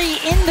quickly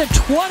into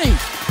 20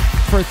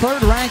 for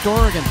third-ranked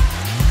Oregon.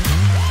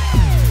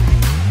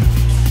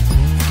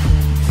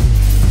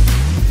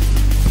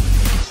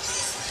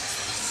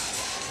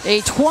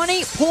 A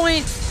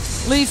 20-point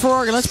lead for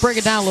Oregon. Let's break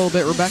it down a little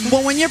bit, Rebecca.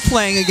 Well, when you're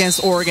playing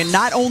against Oregon,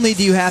 not only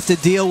do you have to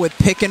deal with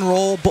pick and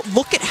roll, but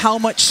look at how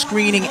much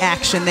screening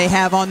action they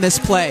have on this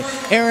play.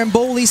 Aaron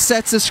Boley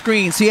sets a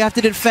screen, so you have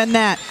to defend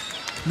that.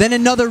 Then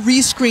another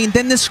rescreen,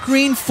 then the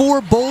screen for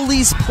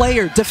Boley's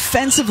player.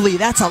 Defensively,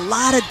 that's a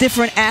lot of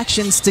different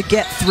actions to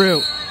get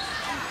through.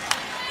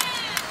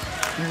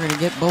 They're going to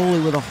get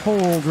Boley with a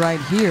hold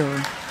right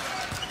here.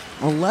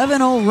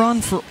 11-0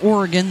 run for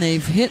Oregon.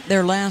 They've hit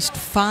their last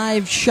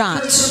 5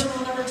 shots.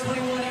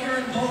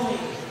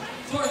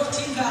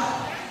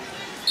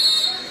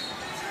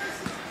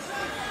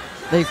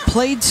 They've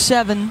played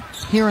 7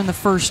 here in the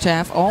first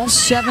half. All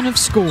 7 have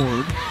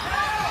scored.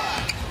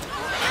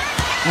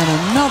 And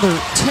another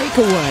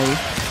takeaway.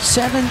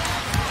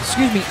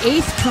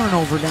 8th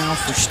turnover now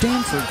for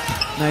Stanford.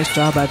 Nice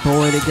job by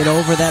Boley to get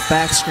over that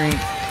back screen.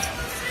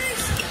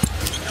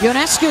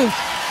 Ionescu,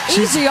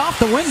 easy off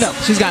the window.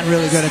 She's gotten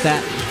really good at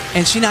that.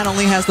 And she not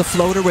only has the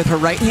floater with her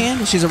right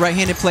hand, she's a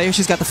right-handed player,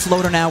 she's got the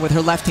floater now with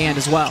her left hand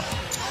as well.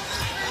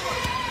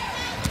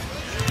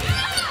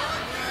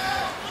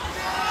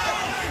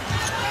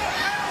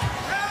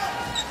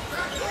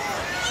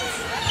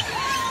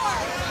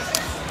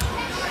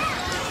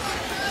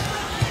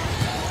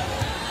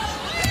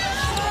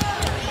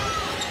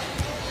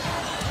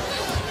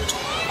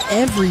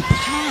 Every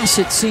pass,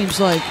 it seems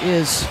like,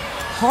 is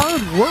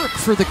hard work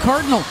for the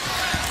Cardinal.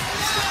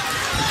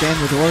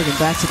 Again, with Oregon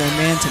back to their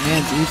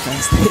man-to-man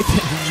defense, they've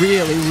been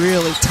really,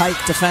 really tight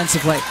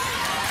defensively.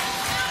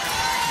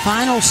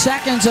 Final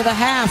seconds of the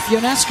half.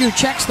 Ionescu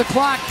checks the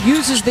clock,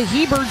 uses the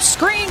Hebert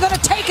screen, going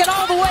to take it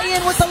all the way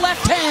in with the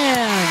left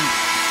hand.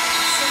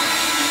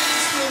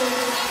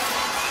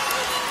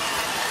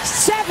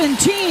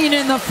 17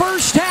 in the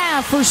first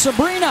half for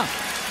Sabrina.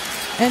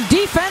 And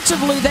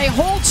defensively, they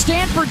hold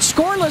Stanford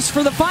scoreless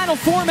for the final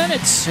 4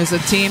 minutes. It's a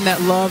team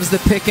that loves the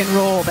pick and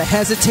roll. The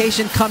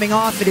hesitation coming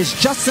off. It is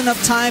just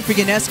enough time for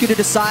Ionescu to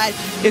decide,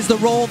 is the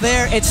roll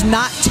there? It's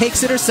not,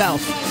 takes it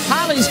herself.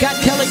 Holly's got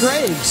Kelly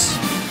Graves.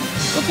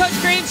 Well, Coach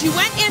Graves, you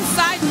went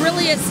inside,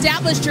 really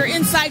established your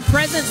inside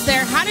presence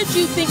there. How did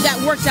you think that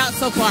worked out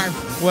so far?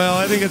 Well,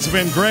 I think it's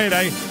been great.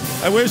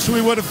 I wish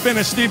we would have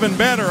finished even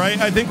better.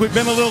 I think we've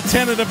been a little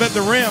tentative at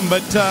the rim,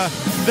 but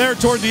there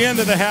toward the end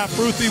of the half,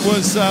 Ruthie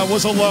was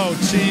a load.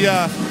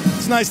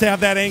 It's nice to have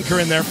that anchor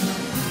in there.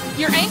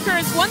 Your anchor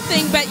is one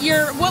thing, but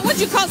what would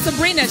you call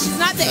Sabrina? She's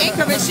not the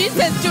anchor, but she's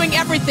just doing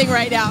everything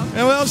right now.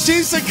 Well,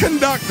 she's the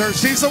conductor.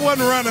 She's the one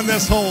running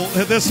this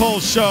whole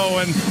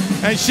show,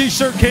 and she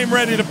sure came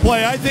ready to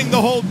play. I think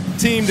the whole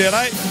team did.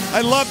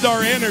 I loved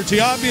our energy.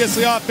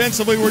 Obviously,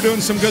 offensively, we're doing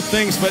some good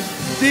things, but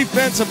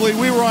defensively,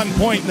 we were on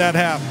point in that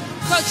half.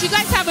 Coach, you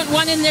guys haven't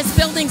won in this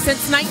building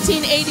since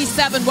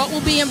 1987. What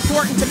will be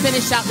important to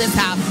finish out this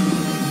half?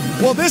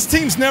 Well, this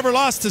team's never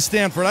lost to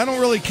Stanford. I don't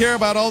really care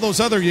about all those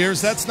other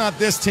years. That's not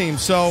this team,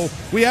 so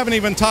we haven't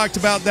even talked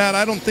about that.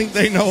 I don't think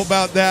they know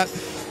about that.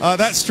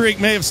 That streak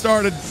may have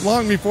started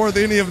long before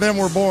any of them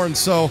were born.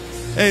 So,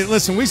 hey,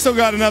 listen, we still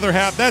got another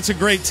half. That's a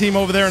great team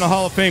over there and a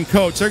Hall of Fame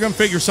coach. They're going to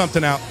figure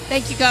something out.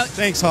 Thank you, Coach.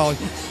 Thanks, Holly.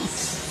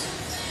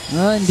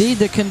 Well, indeed,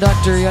 the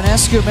conductor,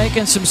 Ionescu,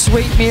 making some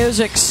sweet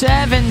music.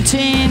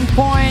 17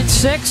 points,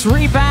 6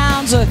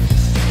 rebounds, a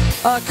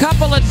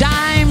couple of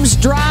dimes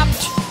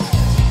dropped.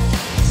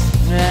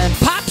 And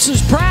Pops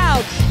is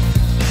proud.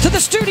 To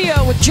the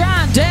studio with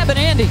John, Deb, and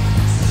Andy.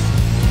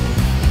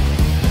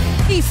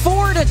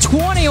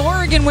 24-20,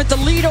 Oregon with the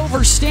lead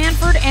over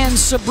Stanford, and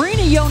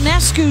Sabrina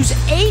Ionescu's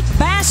 8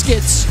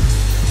 baskets,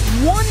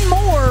 one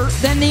more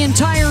than the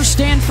entire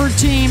Stanford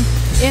team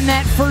in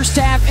that first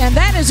half, and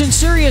that is in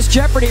serious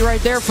jeopardy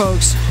right there,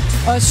 folks.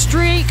 A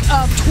streak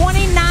of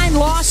 29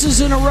 losses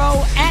in a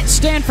row at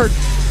Stanford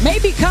may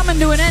be coming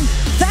to an end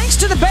thanks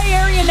to the Bay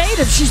Area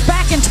native. She's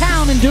back in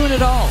town and doing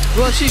it all.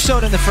 Well, she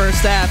showed in the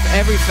first half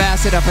every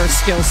facet of her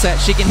skill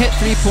set. She can hit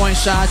three-point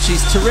shots.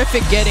 She's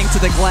terrific getting to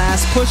the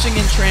glass, pushing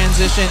in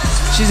transition.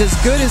 She's as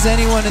good as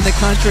anyone in the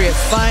country at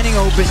finding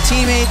open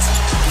teammates.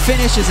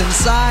 Finishes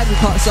inside. We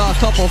saw a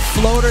couple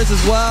floaters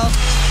as well.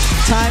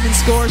 Time and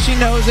score. She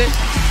knows it.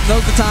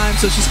 Knows the time,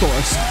 so she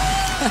scores.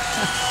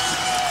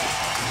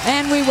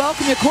 And we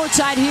welcome you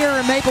courtside here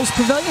in Maples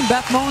Pavilion.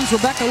 Beth Mullins,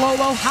 Rebecca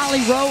Lolo,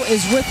 Holly Rowe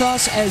is with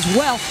us as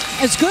well.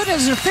 As good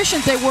as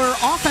efficient they were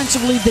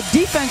offensively, the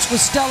defense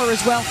was stellar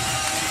as well,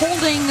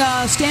 holding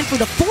Stanford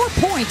to 4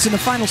 points in the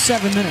final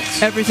 7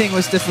 minutes. Everything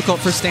was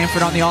difficult for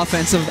Stanford on the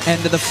offensive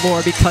end of the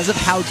floor because of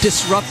how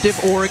disruptive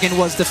Oregon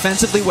was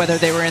defensively, whether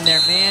they were in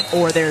their man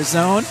or their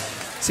zone.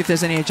 See if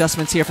there's any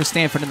adjustments here for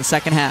Stanford in the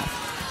second half.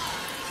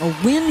 A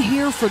win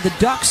here for the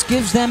Ducks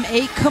gives them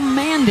a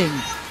commanding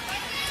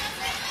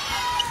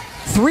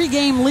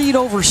 3-game lead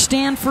over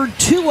Stanford,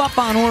 2 up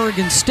on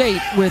Oregon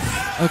State with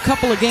a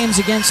couple of games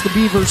against the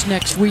Beavers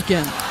next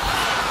weekend.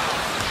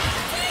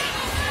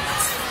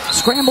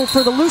 Scramble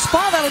for the loose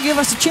ball. That'll give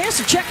us a chance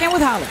to check in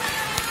with Holly.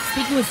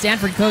 Speaking with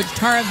Stanford coach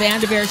Tara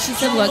Vanderveer, she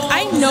said, look,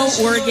 I know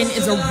Oregon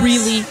is a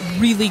really,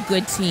 really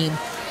good team,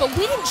 but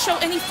we didn't show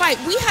any fight.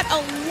 We had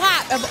a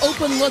lot of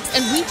open looks,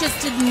 and we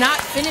just did not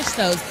finish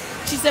those.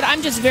 She said,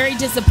 I'm just very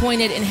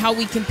disappointed in how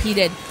we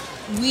competed.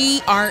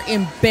 We are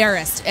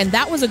embarrassed. And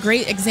that was a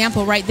great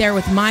example right there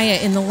with Maya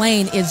in the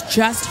lane, is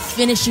just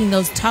finishing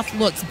those tough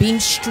looks, being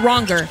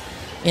stronger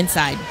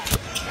inside.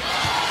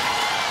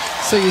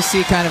 So you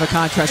see kind of a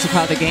contrast of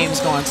how the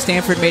game's gone.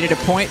 Stanford made it a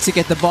point to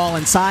get the ball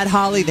inside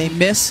Holly. They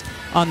miss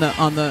on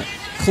the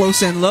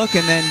close-in look,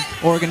 and then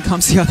Oregon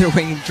comes the other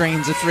way and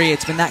drains a 3.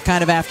 It's been that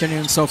kind of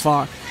afternoon so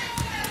far.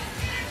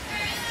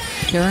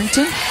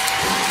 Carrington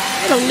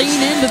going to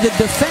lean into the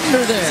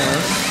defender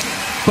there.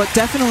 But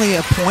definitely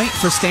a point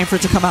for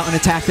Stanford to come out and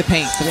attack the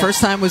paint. The first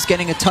time was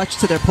getting a touch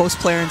to their post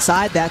player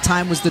inside. That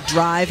time was the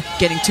drive,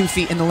 getting 2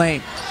 feet in the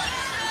lane.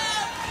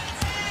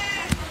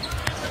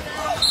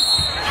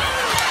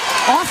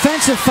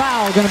 Offensive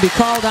foul going to be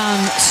called on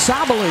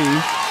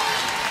Sabali.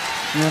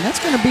 And that's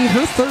going to be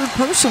her 3rd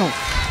personal.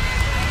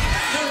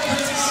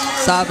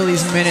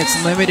 Sabali's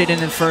minutes limited in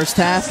the first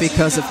half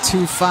because of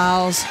 2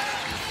 fouls.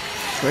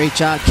 Great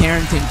job.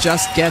 Carrington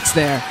just gets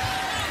there.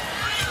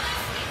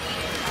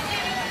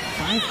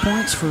 5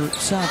 points for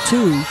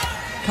Satu,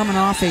 coming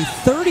off a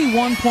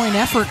 31-point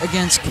effort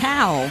against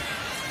Cal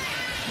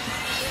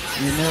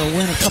in their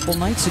win a couple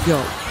nights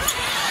ago.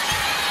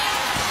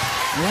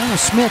 Alana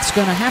Smith's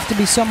going to have to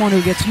be someone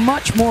who gets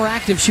much more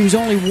active. She was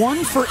only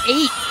 1 for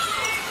 8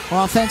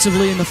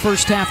 offensively in the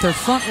first half. Their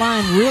front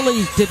line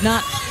really did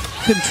not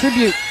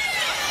contribute.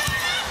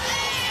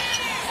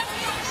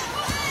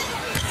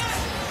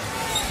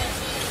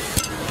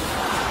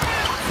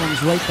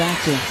 Comes right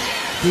back to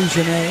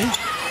Dugenais.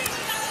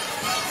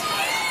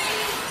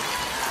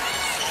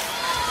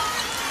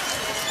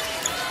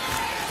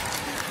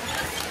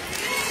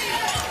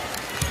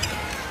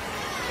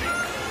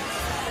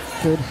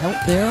 Good help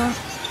there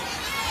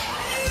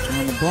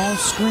on the ball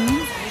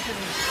screen.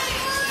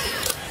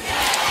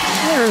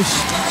 There's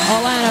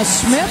Alana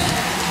Smith,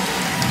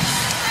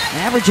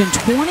 averaging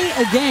 20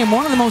 a game,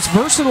 one of the most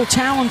versatile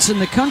talents in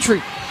the country.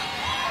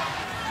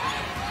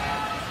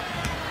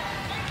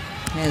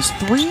 Has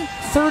 3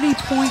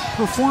 30-point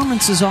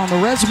performances on the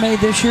resume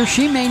this year.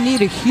 She may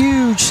need a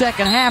huge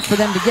second half for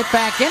them to get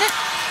back in it.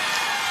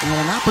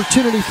 And an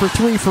opportunity for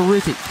 3 for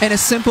Ruthie. And a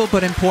simple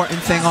but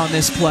important thing on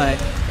this play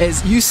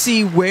is you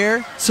see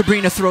where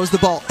Sabrina throws the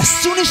ball. As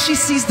soon as she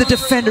sees the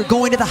defender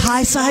going to the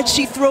high side,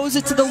 she throws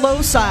it to the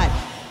low side.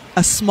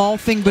 A small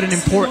thing, but an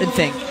important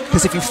thing.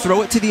 Because if you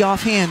throw it to the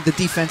offhand, the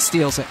defense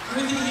steals it.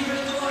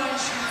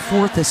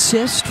 4th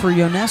assist for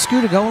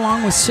Ionescu to go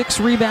along with 6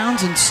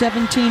 rebounds and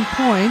 17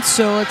 points.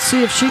 So let's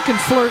see if she can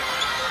flirt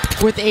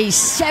with a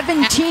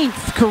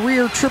 17th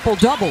career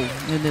triple-double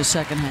in this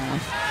second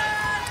half.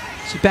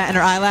 She batting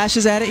her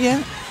eyelashes at it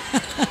yet?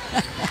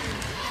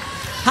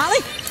 Holly?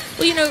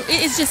 Well, you know,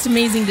 it's just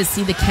amazing to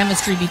see the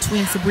chemistry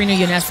between Sabrina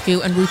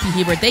Ionescu and Ruthie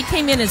Hebert. They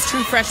came in as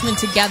true freshmen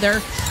together.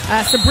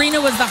 Sabrina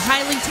was the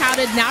highly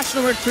touted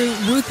national recruit.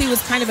 Ruthie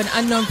was kind of an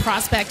unknown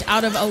prospect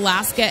out of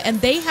Alaska,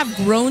 and they have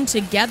grown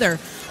together.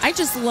 I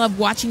just love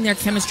watching their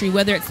chemistry,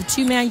 whether it's the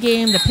 2-man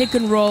game, the pick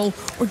and roll,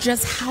 or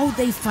just how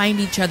they find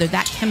each other.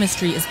 That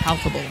chemistry is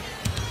palpable.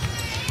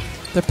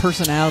 Their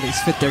personalities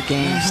fit their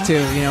games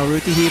too. You know,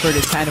 Ruthie Hebert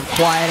is kind of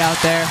quiet out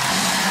there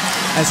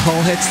as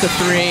Hull hits the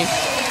 3.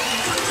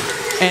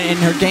 And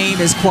her game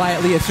is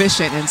quietly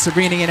efficient, and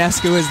Sabrina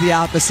Ionescu is the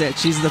opposite.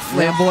 She's the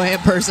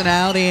flamboyant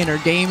personality, and her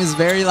game is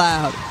very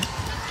loud.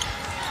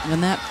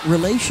 And that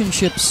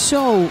relationship's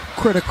so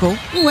critical.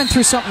 We went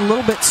through something a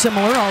little bit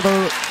similar,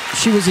 although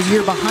she was a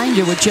year behind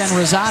you with Jen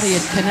Rosati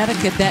at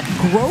Connecticut. That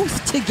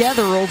growth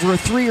together over a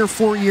 3 or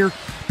 4 year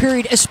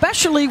period,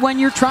 especially when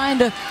you're trying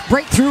to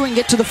break through and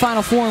get to the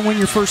Final Four and win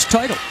your first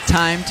title.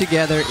 Time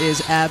together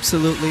is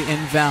absolutely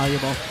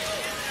invaluable.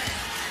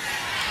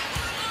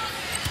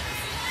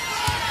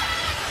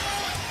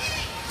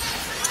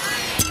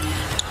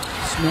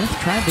 Smith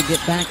tried to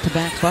get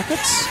back-to-back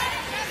buckets.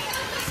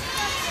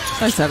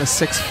 It's nice to have a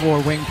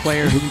 6'4" wing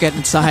player who can get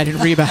inside and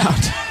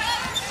rebound.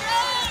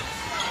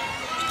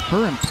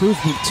 Her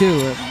improvement, too.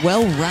 A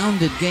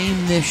well-rounded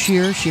game this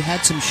year. She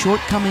had some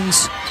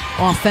shortcomings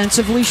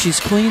offensively. She's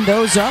cleaned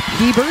those up.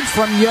 Hebert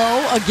from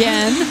Yo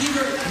again.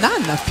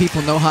 Not enough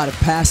people know how to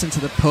pass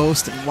into the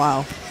post, and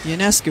wow,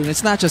 Ionescu, and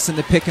it's not just in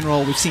the pick and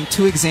roll. We've seen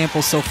 2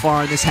 examples so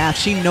far in this half.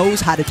 She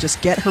knows how to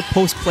just get her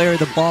post player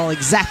the ball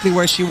exactly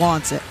where she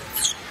wants it.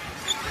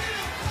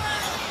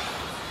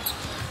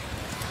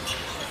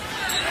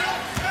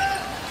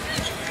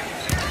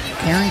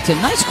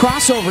 Carrington, nice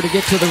crossover to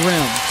get to the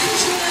rim.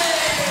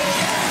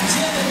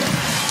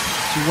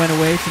 She went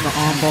away from the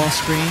on-ball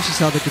screen. She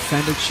saw the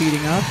defender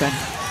cheating up, and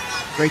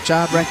great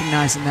job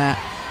recognizing that.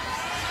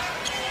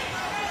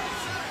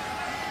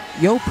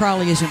 Yo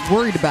probably isn't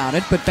worried about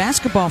it, but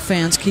basketball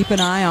fans keep an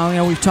eye on. You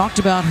know, we've talked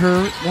about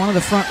her, one of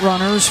the front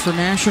runners for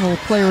National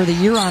Player of the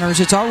Year honors.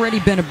 It's already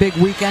been a big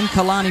weekend.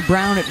 Kalani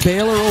Brown at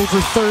Baylor, over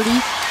 30.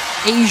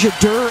 Asia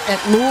Durr at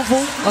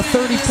Louisville, a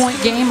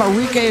 30-point game.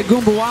 Arike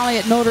Agumbawale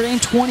at Notre Dame,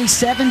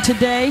 27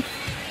 today.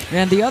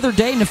 And the other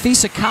day,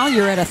 Nafisa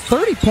Collier at a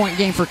 30-point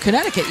game for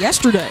Connecticut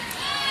yesterday.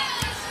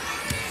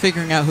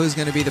 Figuring out who's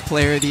going to be the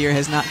Player of the Year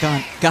has not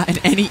gotten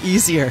any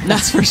easier,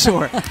 that's for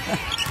sure.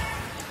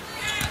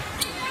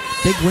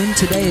 Big win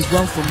today as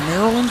well for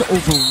Maryland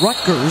over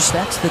Rutgers.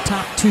 That's the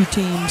top two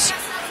teams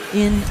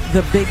in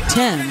the Big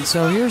Ten.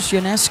 So here's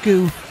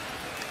Ionescu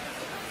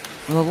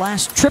with the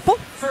last triple.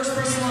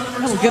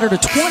 That'll get her to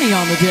 20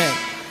 on the day.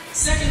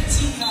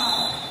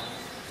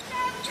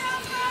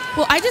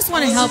 Well, I just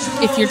want to help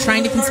if you're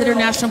trying to consider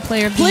National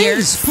Player of the Year.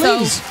 Please.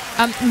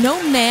 So,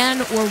 no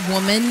man or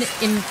woman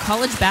in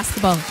college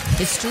basketball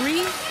history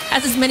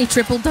has as many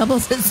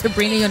triple-doubles as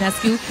Sabrina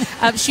Ionescu.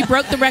 She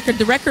broke the record.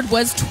 The record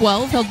was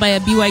 12, held by a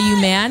BYU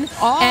man.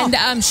 Oh.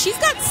 And she's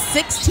got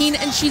 16,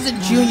 and she's a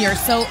junior.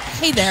 So,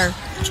 hey there,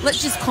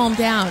 let's just calm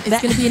down. It's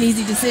going to be an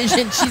easy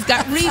decision. She's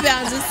got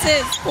rebounds,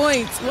 assists,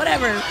 points,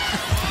 whatever.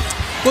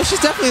 Well,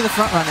 she's definitely the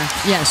front runner.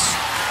 Yes.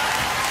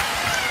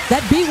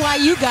 That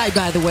BYU guy,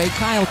 by the way,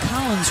 Kyle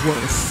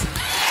Collinsworth,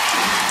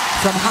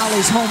 from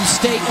Holly's home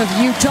state of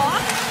Utah.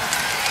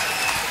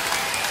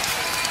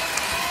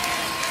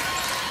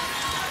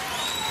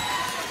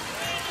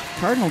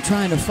 Cardinal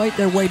trying to fight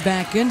their way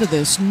back into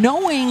this,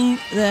 knowing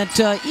that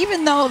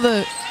even though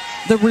the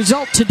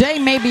result today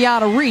may be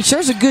out of reach,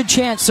 there's a good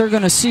chance they're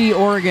going to see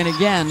Oregon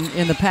again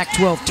in the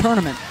Pac-12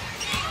 tournament.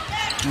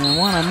 And I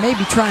want to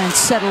maybe try and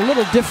set a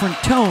little different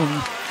tone.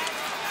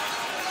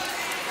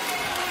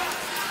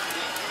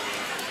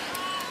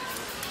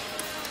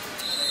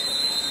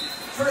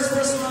 First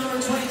person on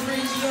number 23,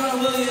 Keon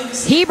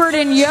Williams. Hebert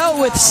and Yo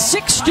with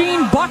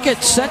 16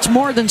 buckets. That's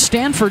more than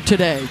Stanford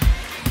today.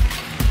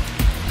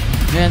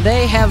 And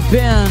they have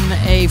been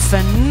a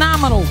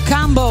phenomenal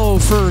combo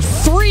for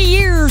 3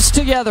 years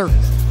together,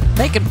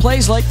 making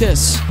plays like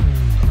this.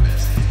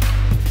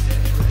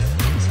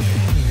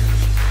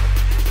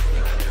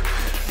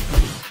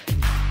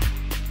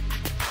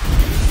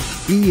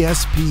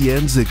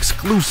 ESPN's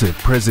exclusive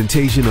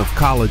presentation of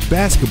college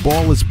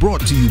basketball is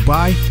brought to you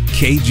by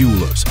Kay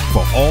Jewelers,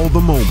 for all the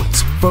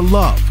moments, for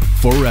love,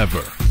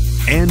 forever.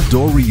 And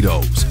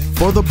Doritos,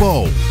 for the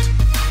bold.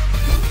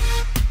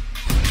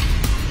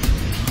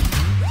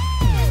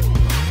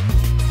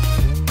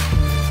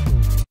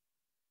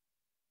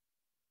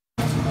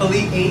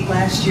 Elite Eight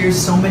last year,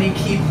 so many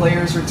key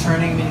players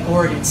returning. I mean,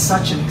 Oregon's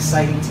such an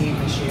exciting team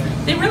this year.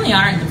 They really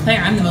are, and the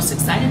player I'm the most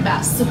excited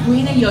about,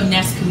 Sabrina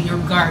Ionescu, your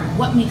guard.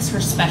 What makes her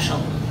special?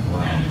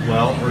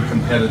 Well, her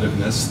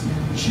competitiveness.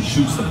 She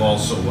shoots the ball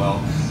so well.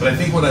 But I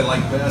think what I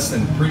like best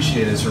and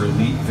appreciate is her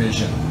elite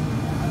vision.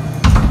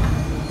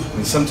 I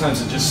mean,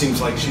 sometimes it just seems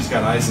like she's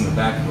got eyes in the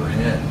back of her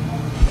head.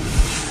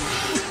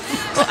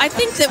 Well, I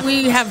think that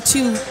we have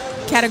two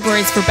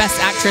categories for best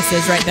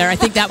actresses right there. I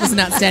think that was an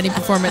outstanding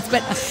performance.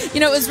 But,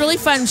 you know, it was really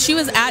fun. She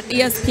was at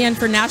ESPN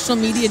for National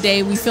Media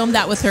Day. We filmed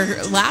that with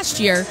her last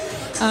year.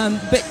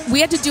 But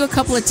we had to do a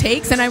couple of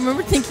takes, and I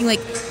remember thinking,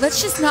 like,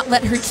 let's just not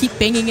let her keep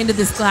banging into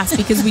this glass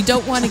because we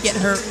don't want to get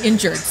her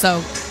injured. So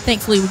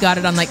thankfully we got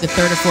it on like the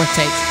third or fourth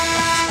take.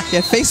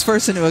 Yeah, face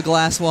first into a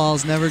glass wall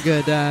is never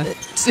good. You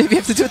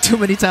have to do it too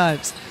many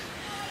times.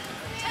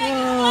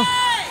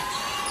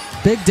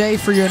 Big day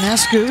for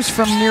Ionescu's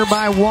from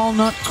nearby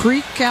Walnut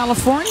Creek,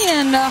 California.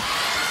 And,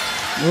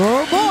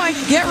 oh boy,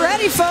 get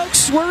ready,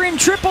 folks. We're in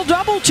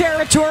triple-double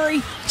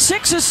territory.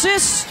 6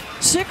 assists,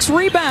 6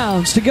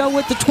 rebounds to go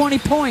with the 20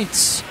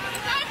 points.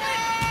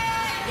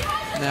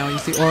 Now you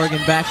see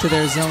Oregon back to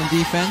their zone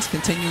defense,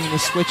 continuing to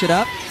switch it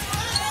up.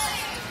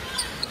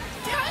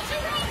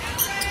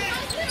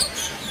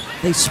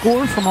 They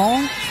score from all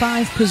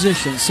 5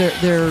 positions.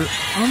 They're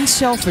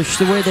unselfish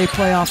the way they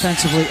play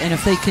offensively, and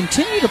if they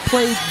continue to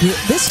play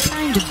this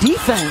kind of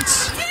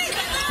defense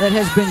that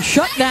has been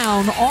shut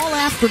down all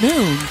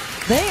afternoon,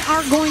 they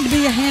are going to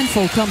be a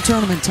handful come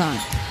tournament time.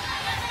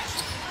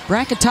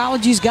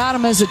 Bracketology's got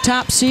them as a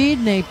top seed,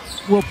 and they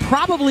will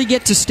probably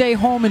get to stay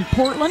home in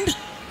Portland.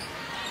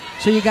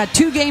 So you got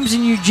 2 games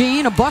in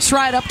Eugene, a bus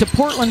ride up to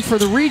Portland for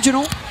the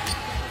regional,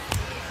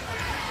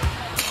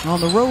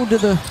 on the road to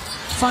the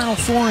Final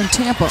Four in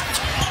Tampa.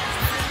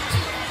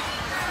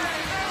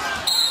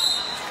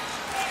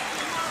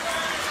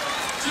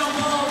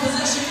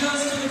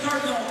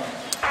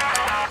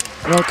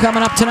 Well,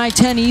 coming up tonight,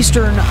 10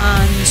 Eastern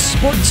on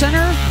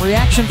SportsCenter.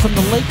 Reaction from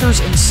the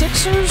Lakers and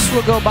Sixers.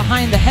 We'll go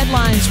behind the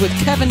headlines with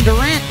Kevin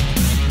Durant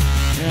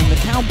and the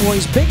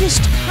Cowboys'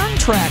 biggest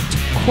contract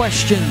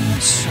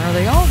questions. Are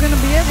they all going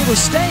to be able to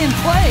stay and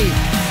play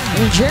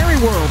in Jerry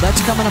World?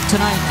 That's coming up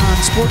tonight on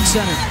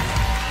SportsCenter.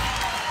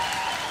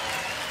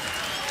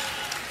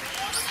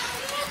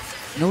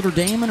 Notre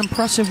Dame, an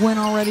impressive win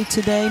already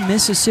today.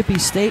 Mississippi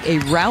State, a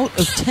rout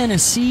of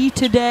Tennessee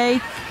today.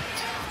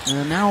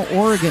 And now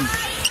Oregon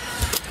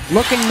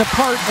looking the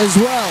part as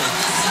well.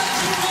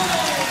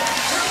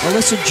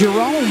 Alyssa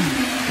Jerome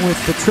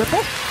with the triple.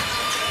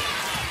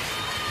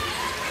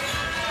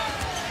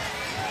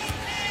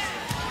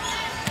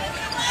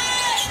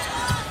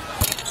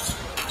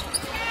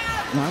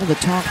 A lot of the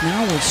talk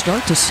now will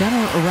start to center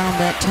around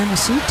that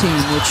Tennessee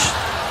team, which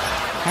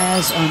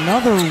has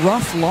another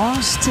rough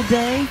loss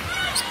today.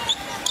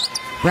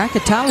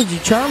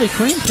 Bracketology Charlie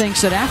Cream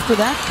thinks that after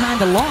that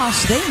kind of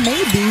loss, they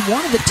may be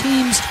one of the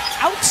teams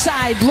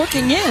outside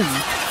looking in,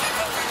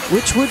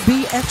 which would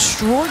be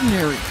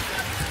extraordinary.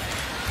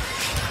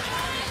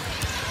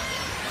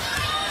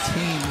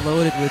 Team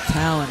loaded with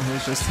talent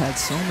who's just had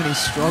so many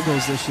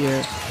struggles this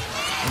year.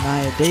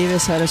 Nia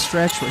Davis had a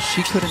stretch where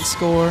she couldn't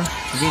score.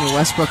 Lavina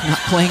Westbrook not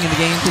playing in the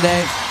game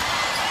today.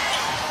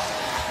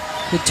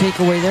 Good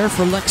takeaway there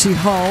for Lexi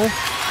Hull.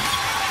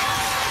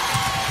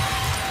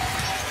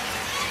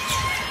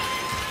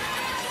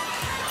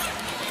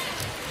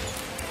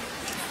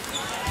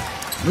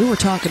 We were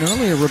talking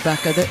earlier,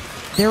 Rebecca, that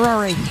there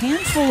are a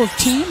handful of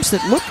teams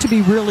that look to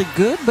be really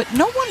good, but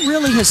no one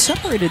really has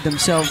separated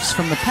themselves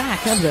from the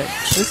pack, have they?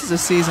 This is a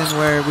season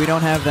where we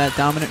don't have that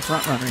dominant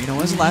front runner. You know,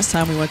 when was the last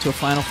time we went to a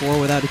Final Four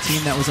without a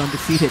team that was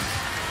undefeated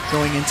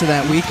going into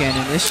that weekend?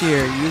 And this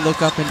year, you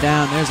look up and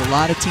down, there's a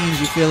lot of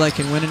teams you feel like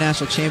can win a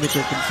national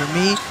championship. And for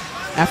me,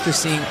 after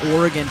seeing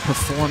Oregon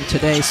perform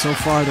today so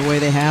far the way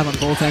they have on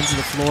both ends of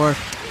the floor,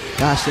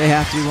 gosh, they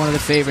have to be one of the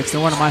favorites. They're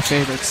one of my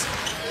favorites.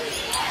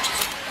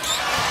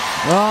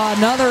 Oh,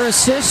 another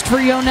assist for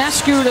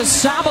Ionescu to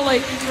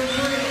Sabali.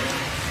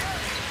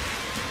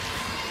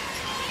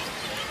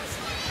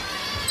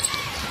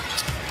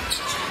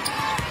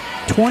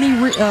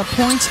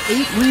 Points,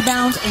 8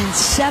 rebounds, and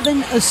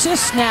 7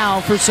 assists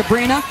now for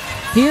Sabrina.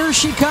 Here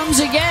she comes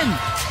again.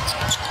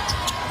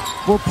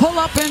 Will pull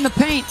up in the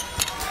paint.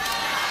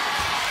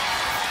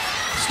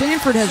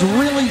 Stanford has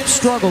really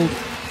struggled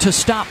to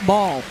stop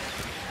ball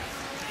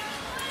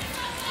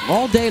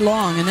all day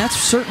long, and that's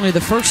certainly the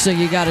first thing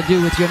you got to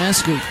do with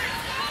Ionescu.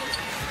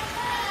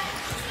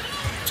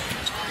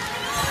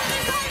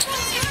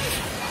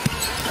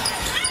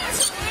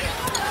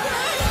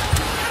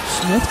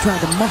 Smith tried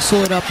to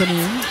muscle it up and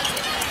in.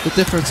 The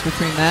difference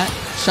between that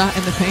shot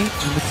in the paint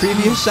and the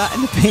previous shot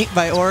in the paint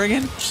by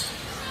Oregon.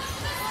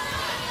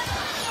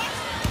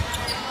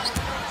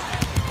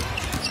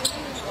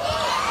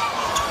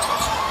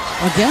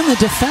 Again, the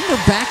defender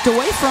backed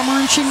away from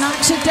her and she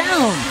knocks it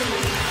down.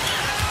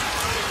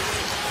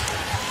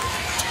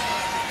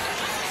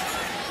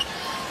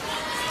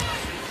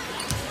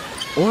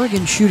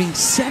 Oregon shooting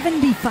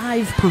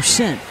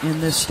 75% in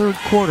this third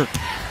quarter.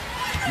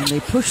 And they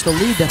push the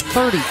lead to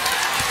 30.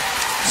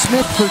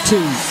 Smith for 2.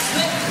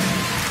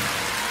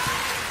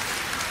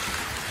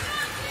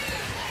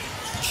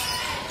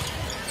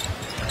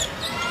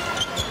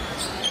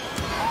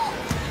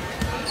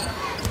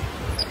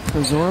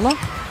 Cazorla.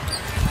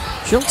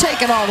 She'll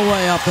take it all the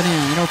way up and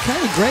in. You know,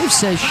 Kelly Graves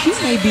says she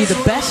may be the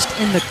best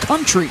in the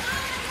country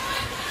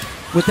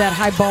with that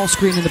high ball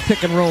screen in the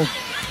pick and roll.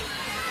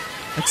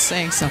 That's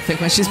saying something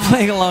when she's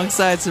playing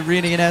alongside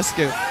Sabrina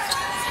Ionescu.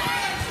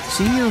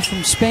 Senior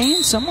from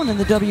Spain. Someone in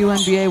the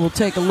WNBA will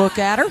take a look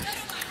at her.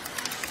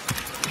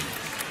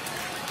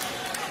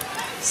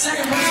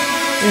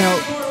 You know,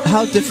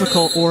 how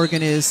difficult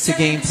Oregon is to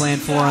game plan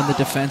for on the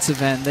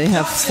defensive end. They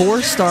have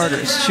 4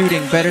 starters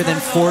shooting better than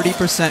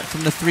 40%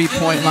 from the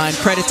three-point line.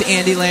 Credit to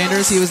Andy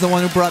Landers. He was the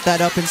one who brought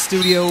that up in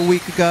studio a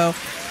week ago.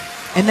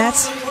 And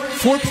that's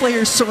 4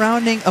 players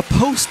surrounding a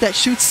post that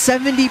shoots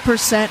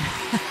 70%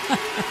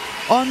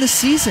 on the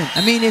season.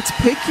 I mean, it's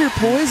pick your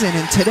poison,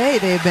 and today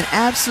they have been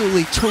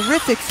absolutely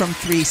terrific from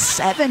 3,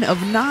 7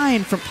 of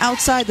 9 from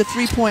outside the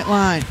three-point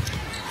line.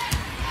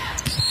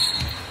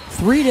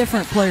 3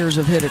 different players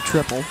have hit a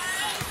triple.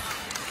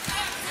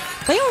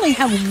 They only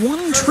have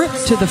 1 trip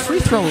to the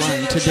free throw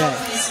line today.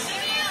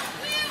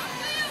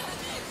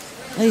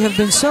 They have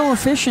been so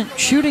efficient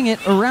shooting it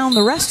around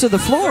the rest of the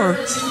floor,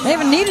 they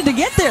haven't needed to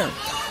get there.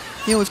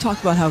 You know, we've talked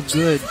about how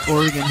good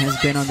Oregon has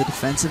been on the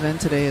defensive end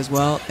today as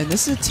well. And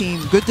this is a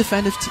team, good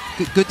defensive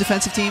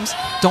teams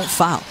don't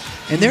foul.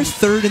 And they're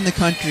 3rd in the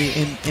country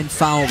in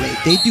foul rate.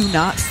 They do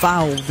not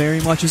foul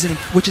very much,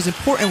 which is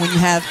important when you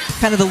have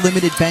kind of the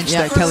limited bench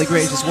that Kelly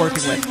Graves is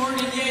working with.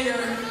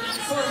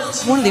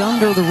 One of the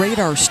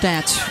under-the-radar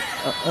stats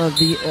of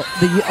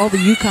all the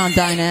UConn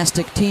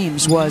dynastic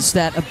teams was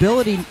that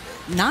ability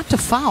not to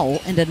foul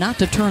and not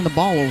to turn the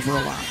ball over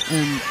a lot.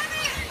 And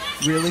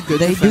really good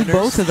defenders. They do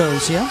both of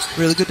those, yeah.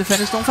 Really good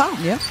defenders don't foul.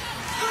 Yeah.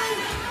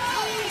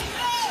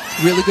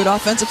 Really good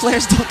offensive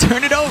players don't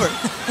turn it over.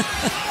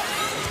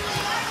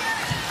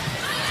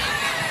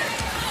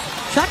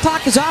 Shot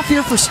clock is off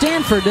here for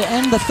Stanford to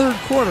end the third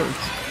quarter.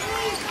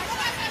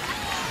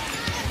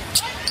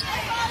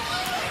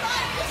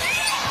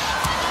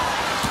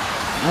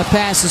 That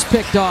pass is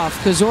picked off.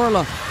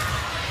 Cazorla.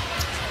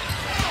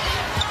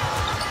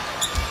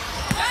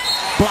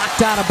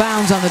 Blocked out of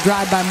bounds on the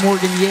drive by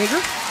Morgan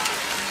Yeager.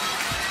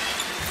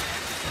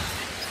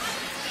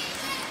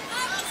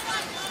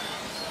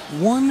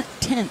 .1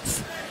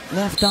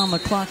 left on the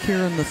clock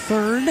here in the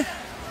third.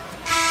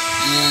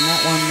 And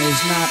that one is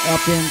not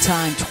up in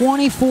time.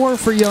 24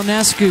 for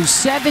Ionescu,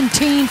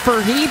 17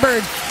 for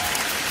Hebert.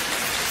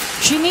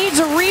 She needs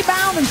a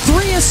rebound and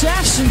 3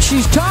 assists, and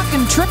she's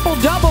talking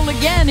triple-double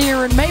again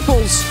here in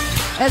Maples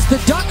as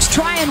the Ducks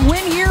try and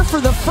win here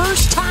for the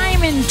first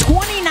time in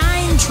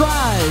 29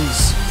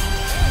 tries.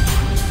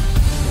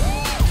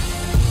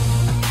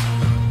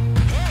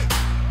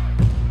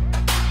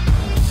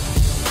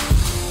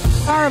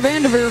 Tara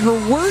Vanderveer,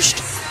 her worst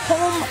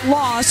home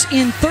loss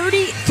in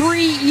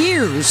 33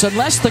 years,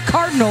 unless the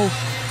Cardinal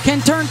can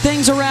turn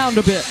things around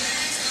a bit.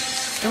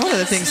 And one of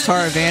the things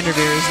Tara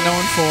Vanderveer is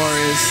known for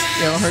is,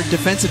 her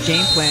defensive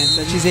game plan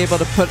that she's able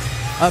to put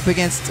up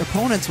against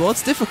opponents. Well,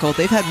 it's difficult.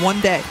 They've had one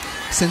day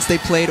since they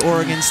played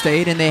Oregon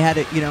State, and they had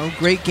a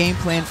great game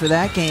plan for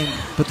that game.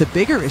 But the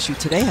bigger issue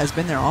today has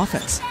been their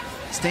offense.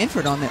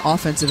 Stanford on the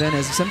offensive end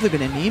has simply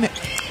been anemic.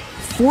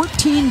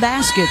 14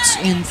 baskets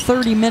in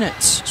 30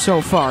 minutes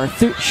so far,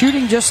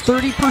 shooting just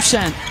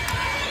 30%.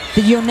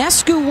 The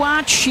Ionescu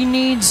watch, she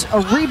needs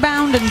a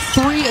rebound and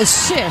 3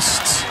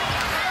 assists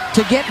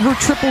to get her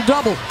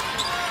triple-double,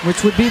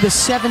 which would be the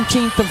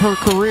 17th of her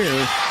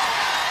career.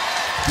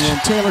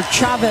 And Taylor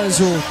Chavez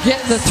will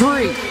get the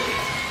 3.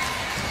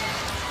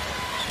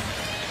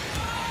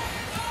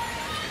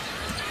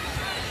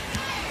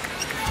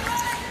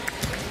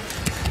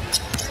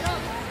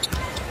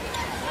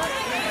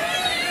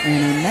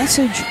 And a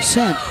message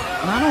sent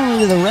not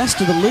only to the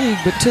rest of the league,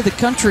 but to the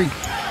country.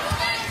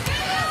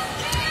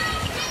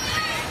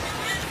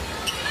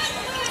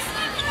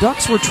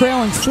 Ducks were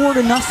trailing 4-0,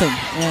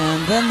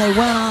 and then they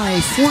went on a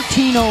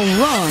 14-0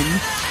 run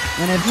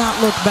and have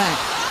not looked back.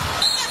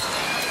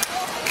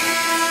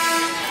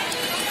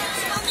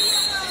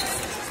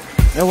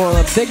 Well,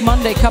 a big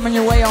Monday coming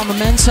your way on the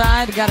men's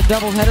side. Got a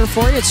doubleheader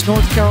for you. It's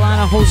North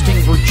Carolina hosting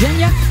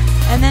Virginia,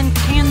 and then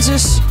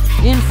Kansas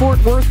in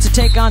Fort Worth to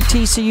take on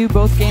TCU.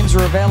 Both games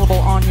are available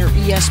on your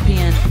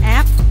ESPN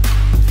app.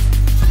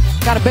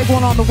 Got a big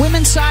one on the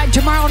women's side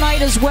tomorrow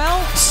night as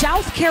well.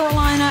 South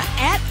Carolina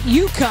at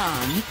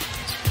UConn.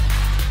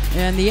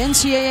 And the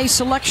NCAA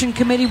Selection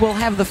Committee will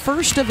have the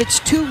first of its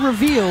 2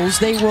 reveals.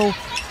 They will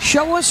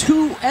show us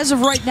who, as of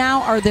right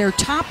now, are their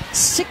top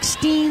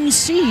 16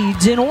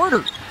 seeds in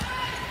order.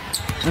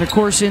 And, of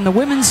course, in the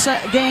women's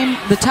game,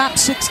 the top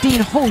 16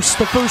 hosts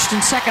the first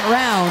and second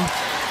round.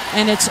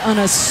 And it's an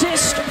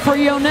assist for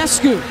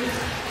Ionescu.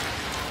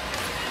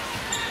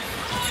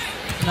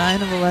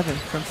 9 of 11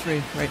 from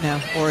 3 right now,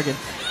 Oregon.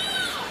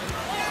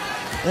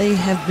 They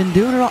have been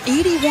doing it all.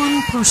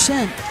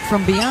 81%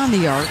 from beyond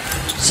the arc,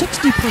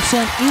 60%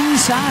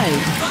 inside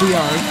the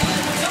arc.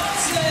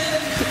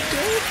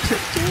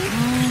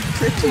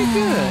 Pretty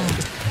good.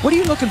 What are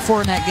you looking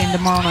for in that game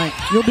tomorrow night?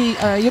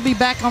 You'll be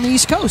back on the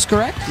East Coast,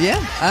 correct? Yeah,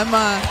 I'm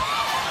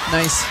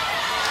nice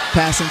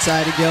pass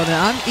inside of Gildan.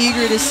 I'm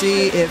eager to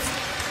see if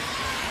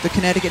the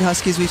Connecticut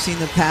Huskies we've seen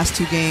the past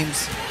 2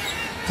 games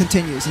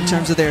continues in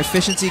terms of their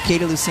efficiency.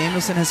 Katie Lou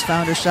Samuelson has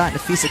found her shot.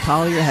 Nafisa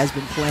Collier has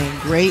been playing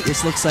great.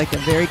 This looks like a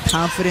very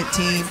confident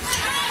team.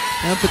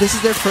 But this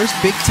is their first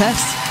big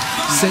test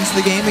since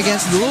the game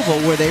against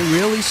Louisville, where they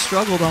really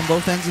struggled on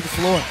both ends of the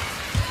floor.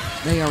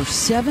 They are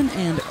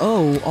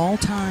 7-0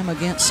 all-time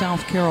against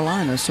South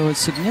Carolina, so it's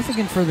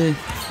significant for the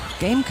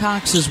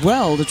Gamecocks as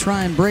well to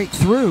try and break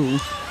through.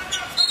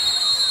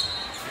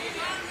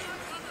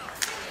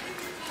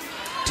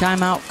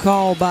 Timeout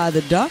call by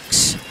the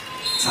Ducks.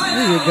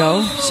 There you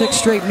go. 6th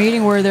straight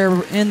meeting where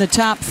they're in the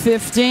top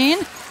 15.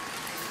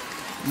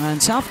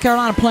 And South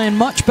Carolina playing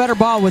much better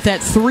ball with that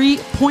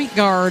 3-point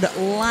guard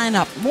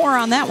lineup. More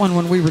on that one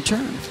when we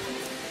return.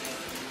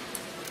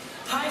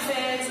 Hi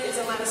fans, it's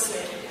Alana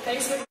Smith.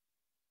 Thanks for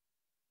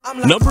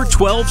Number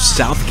 12,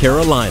 South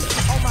Carolina.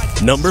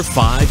 Number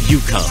 5,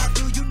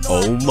 UConn.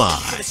 Oh my.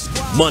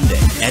 Monday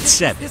at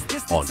 7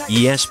 on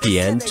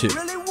ESPN2.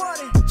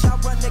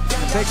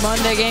 Big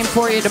Monday game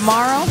for you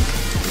tomorrow.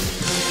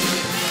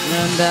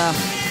 And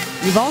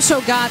you've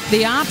also got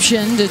the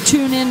option to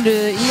tune into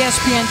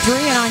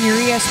ESPN3 and on your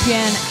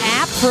ESPN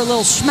app for a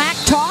little smack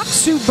talk.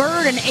 Sue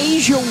Bird and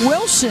Asia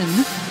Wilson.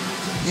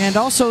 And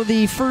also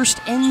the first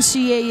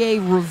NCAA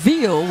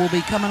reveal will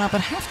be coming up at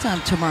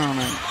halftime tomorrow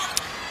night.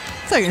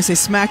 I thought you were going to say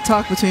smack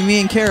talk between me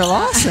and Kara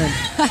Lawson.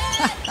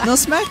 No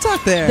smack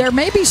talk there. There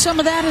may be some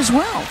of that as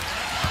well.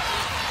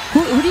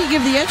 Who do you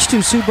give the edge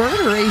to, Sue Bird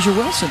or Asia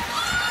Wilson?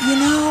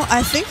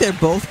 I think they're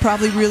both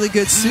probably really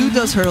good. Sue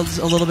does hers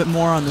a little bit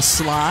more on the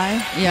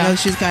sly. Yeah.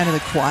 She's kind of the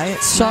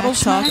quiet subtle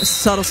smack.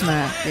 Subtle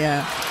smack,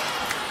 yeah.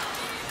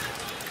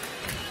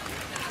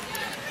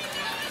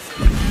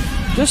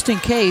 Just in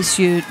case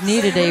you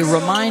needed a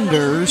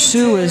reminder,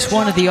 Sue is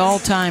one of the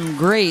all-time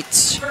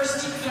greats.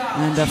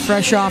 And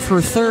fresh off her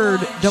 3rd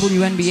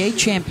WNBA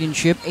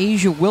championship,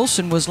 Asia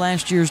Wilson was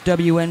last year's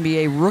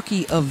WNBA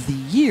Rookie of the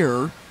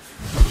Year.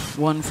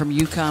 One from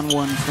UConn,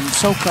 one from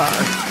SoCar.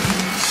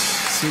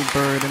 Sue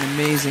Bird, an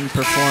amazing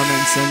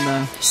performance in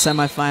the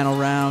semifinal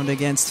round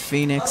against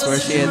Phoenix, where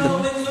she had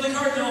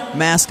the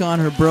mask on,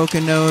 her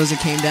broken nose, and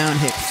came down and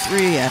hit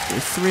 3 after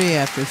 3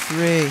 after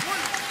 3.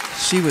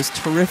 She was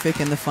terrific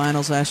in the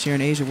finals last year,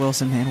 and Asia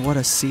Wilson, man, what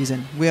a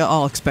season. We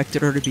all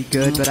expected her to be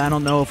good, but I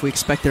don't know if we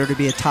expected her to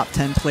be a top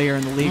 10 player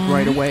in the league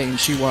right away, and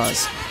she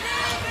was.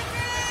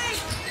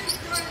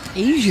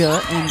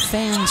 Asia and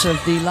fans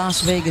of the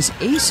Las Vegas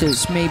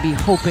Aces may be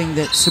hoping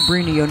that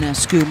Sabrina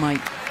Ionescu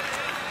might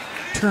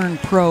turn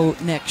pro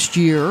next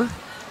year.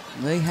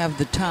 They have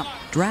the top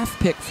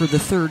draft pick for the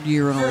 3rd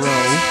year in a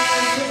row.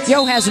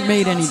 Yo hasn't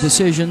made any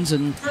decisions,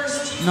 and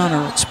none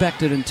are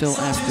expected until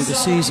after the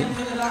season.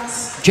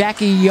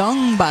 Jackie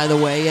Young, by the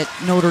way, at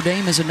Notre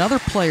Dame is another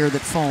player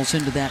that falls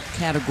into that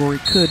category,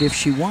 could if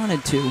she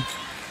wanted to.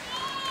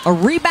 A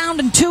rebound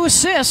and 2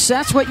 assists.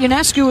 That's what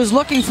Ionescu is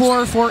looking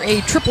for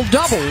a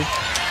triple-double.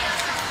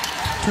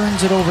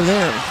 Turns it over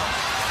there.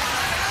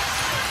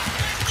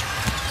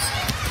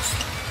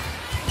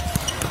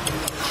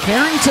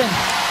 Carrington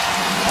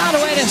found a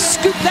way to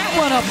scoop that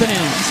one up and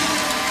in.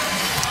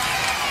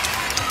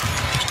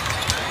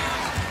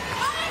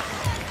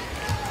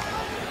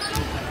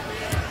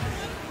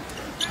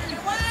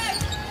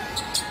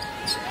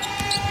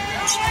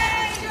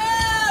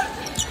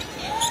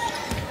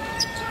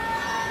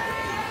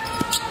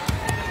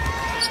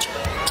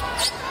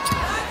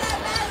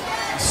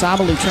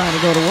 Sabali trying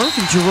to go to work,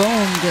 and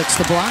Jerome gets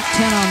the block.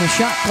 10 on the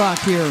shot clock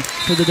here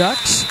for the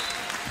Ducks.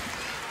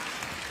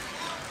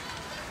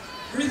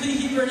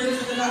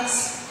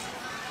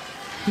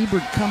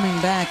 Hebert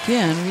coming back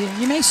in.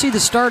 You may see the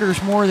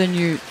starters more than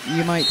you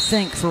might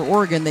think for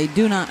Oregon. They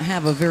do not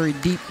have a very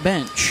deep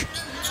bench.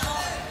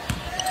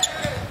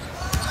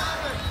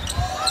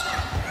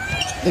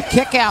 The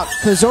kick out,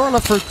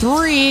 Cazorla for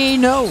 3,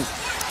 no.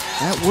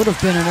 That would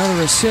have been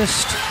another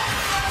assist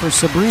for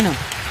Sabrina.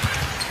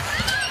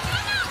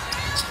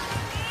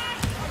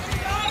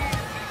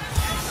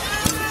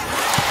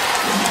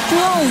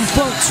 Jerome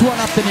floats one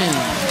up and in.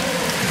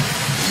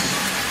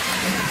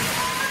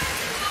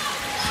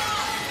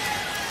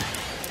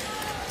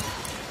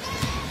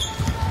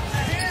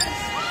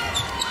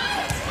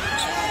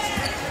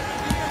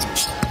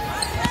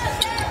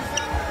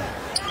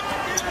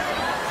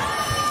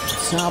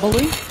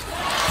 Sabali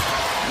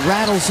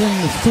rattles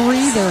in the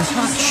 3. Their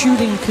hot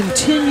shooting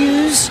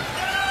continues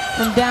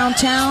from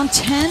downtown.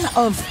 10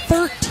 of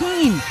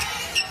 13.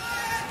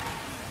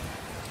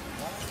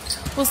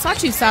 Well,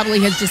 Satou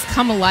Sabali has just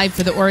come alive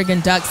for the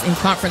Oregon Ducks in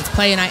conference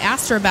play, and I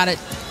asked her about it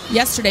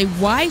yesterday,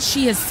 why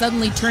she has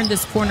suddenly turned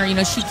this corner. You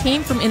know, she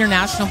came from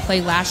international play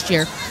last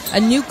year,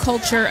 a new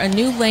culture, a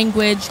new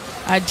language.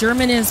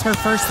 German is her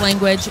first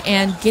language,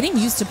 and getting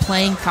used to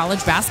playing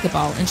college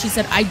basketball. And she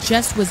said, I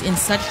just was in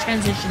such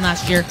transition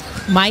last year.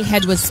 My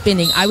head was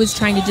spinning. I was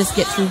trying to just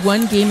get through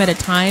one game at a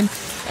time,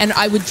 and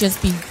I would just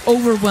be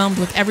overwhelmed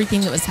with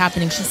everything that was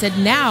happening. She said,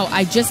 now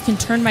I just can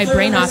turn my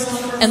brain off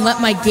and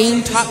let my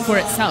game talk for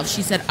itself.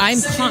 She said,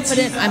 I'm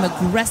confident, I'm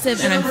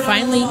aggressive, and I'm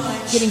finally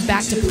getting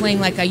back to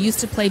playing like I used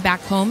to play back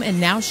home, and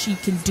now she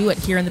can do it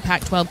here in the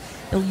Pac-12.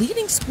 The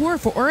leading scorer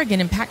for Oregon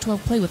in Pac-12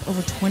 play with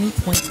over 20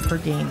 points per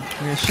game.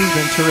 Yeah, she's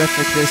been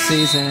terrific this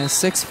season. At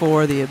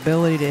 6'4", the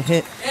ability to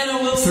hit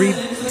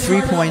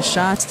three-point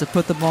shots, to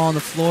put the ball on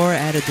the floor,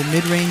 added the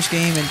mid-range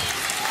game. And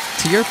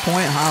to your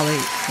point, Holly,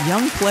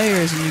 young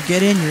players, and you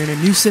get in, you're in a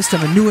new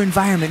system, a new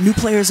environment, new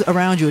players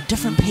around you, a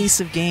different pace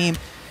of game.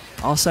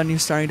 All of a sudden, you're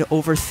starting to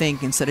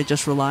overthink instead of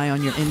just rely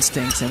on your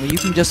instincts. And when you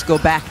can just go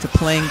back to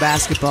playing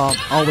basketball,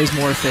 always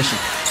more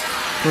efficient.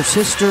 Her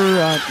sister,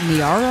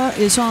 Niara,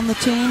 is on the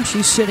team.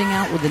 She's sitting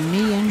out with a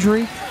knee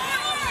injury.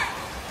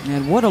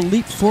 And what a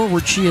leap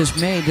forward she has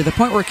made, to the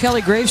point where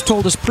Kelly Graves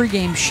told us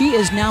pregame she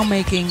is now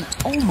making,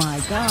 oh my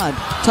God,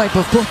 type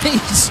of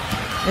plays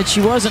that she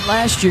wasn't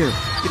last year.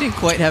 He didn't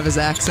quite have his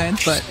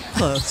accent, but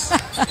close.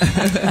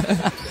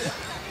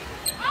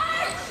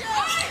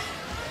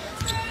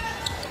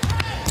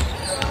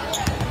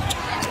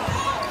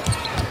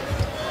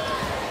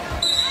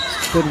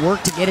 Good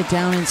work to get it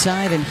down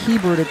inside, and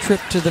Hebert a trip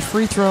to the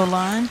free throw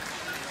line.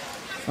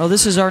 Oh,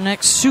 this is our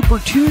next Super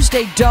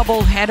Tuesday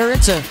doubleheader.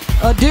 It's a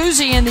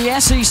doozy in the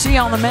SEC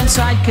on the men's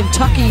side.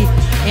 Kentucky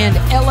and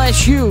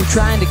LSU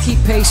trying to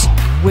keep pace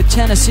with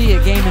Tennessee,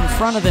 a game in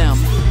front of them.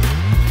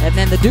 And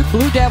then the Duke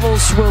Blue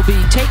Devils will be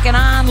taking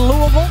on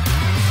Louisville.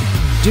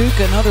 Duke,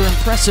 another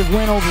impressive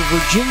win over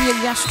Virginia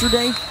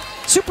yesterday.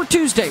 Super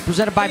Tuesday,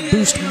 presented by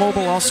Boost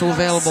Mobile, also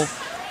available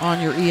on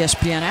your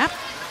ESPN app.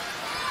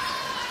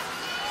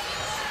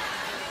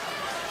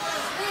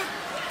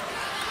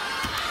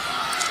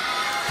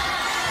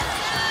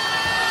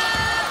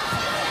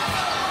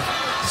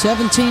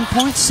 .17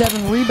 points,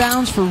 7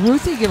 rebounds for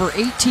Ruthie. Give her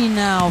 18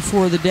 now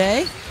for the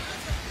day.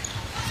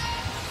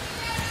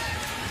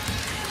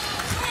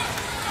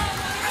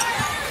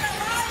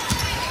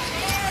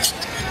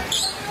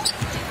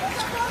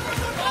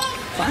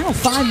 Final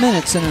 5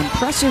 minutes, an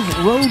impressive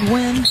road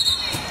win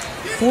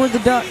for the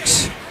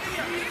Ducks.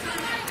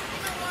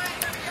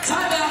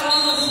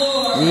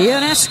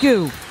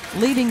 Ionescu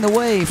leading the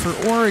way for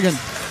Oregon.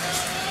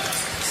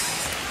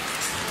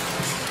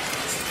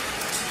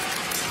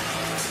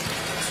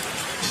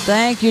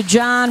 Thank you,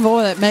 John.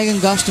 Boy, that Megan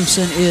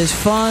Gustafson is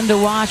fun to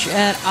watch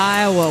at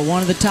Iowa.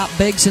 One of the top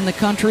bigs in the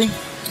country.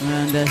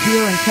 And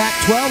here in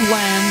Pac-12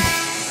 land,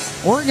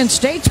 Oregon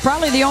State's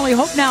probably the only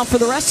hope now for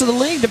the rest of the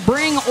league to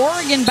bring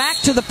Oregon back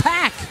to the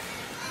pack.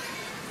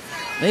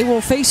 They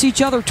will face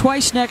each other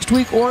twice next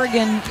week.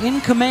 Oregon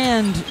in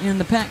command in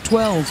the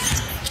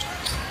Pac-12.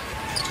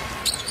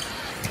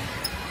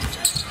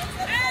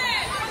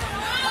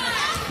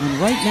 And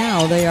right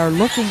now they are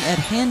looking at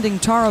handing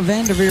Tara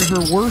Vanderveer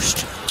her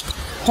worst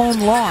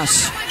home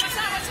loss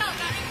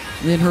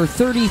in her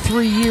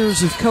 33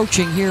 years of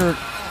coaching here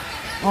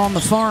on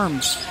the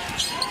farm.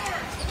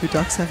 Do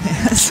Ducks have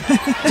hands?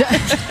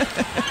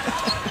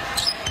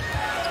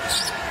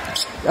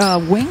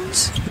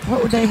 Wings?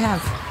 What would they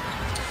have?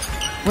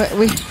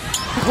 We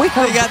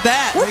got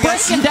that. We're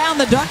breaking down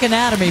the Duck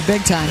anatomy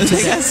big time today.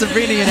 They got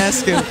Sabrina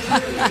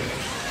Ionescu.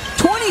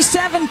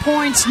 27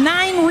 points,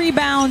 9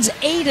 rebounds,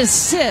 8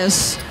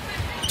 assists.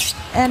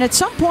 And at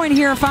some point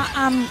here, if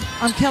I'm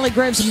Kelly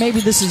Graves, and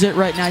maybe this is it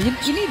right now, you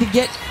need to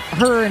get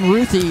her and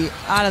Ruthie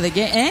out of the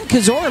game. And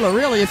Cazorla,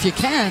 really, if you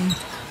can.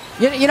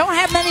 You don't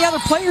have many other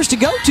players to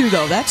go to,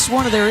 though. That's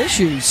one of their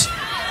issues.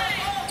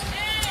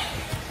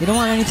 You don't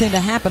want anything to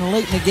happen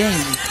late in the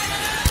game.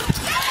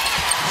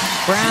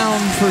 Brown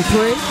for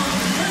 3.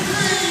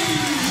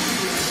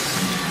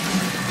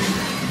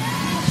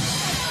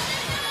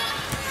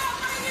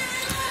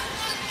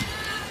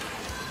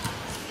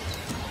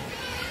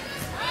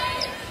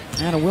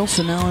 Anna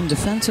Wilson now in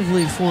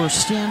defensively for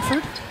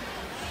Stanford.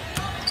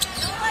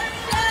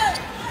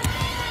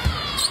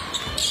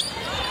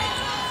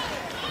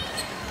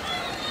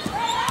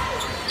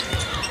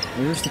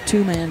 Here's the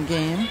two-man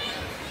game.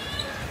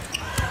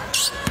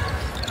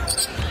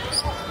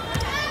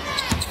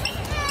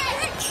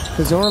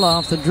 Cazorla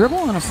off the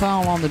dribble and a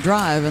foul on the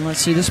drive. And let's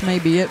see, this may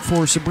be it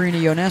for Sabrina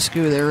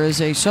Ionescu. There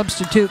is a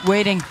substitute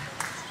waiting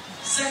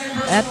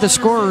at the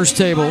scorer's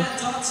table.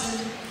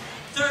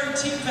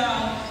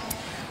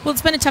 Well,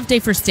 it's been a tough day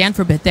for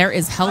Stanford, but there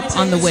is help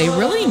on the way.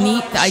 Really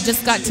neat. I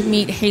just got to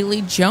meet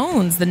Haley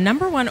Jones, the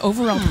 #1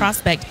 overall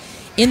prospect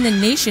in the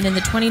nation in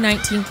the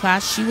 2019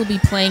 class. She will be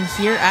playing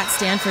here at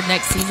Stanford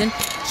next season.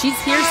 She's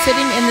here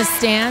sitting in the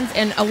stands,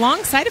 and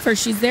alongside of her,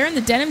 she's there in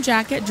the denim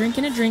jacket,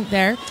 drinking a drink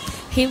there.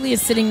 Haley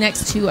is sitting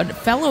next to a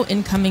fellow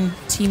incoming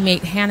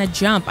teammate, Hannah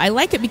Jump. I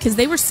like it because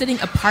they were sitting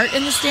apart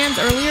in the stands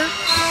earlier,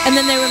 and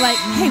then they were like,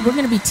 hey, we're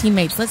going to be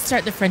teammates. Let's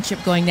start the friendship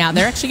going now.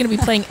 They're actually going to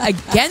be playing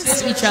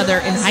against each other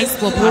in high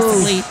school,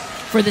 possibly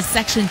for the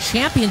section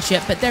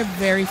championship, but they're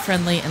very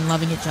friendly and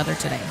loving each other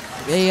today.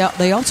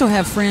 They also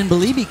have Fran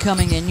Belibi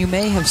coming in. You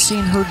may have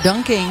seen her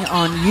dunking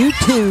on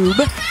YouTube.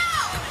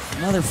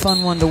 Another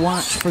fun one to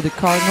watch for the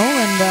Cardinal.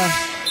 And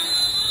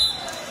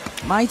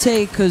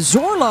Maite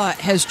Cazorla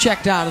has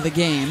checked out of the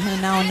game.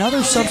 And now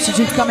another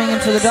substitute coming in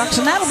for the Ducks.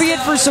 And that'll be it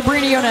for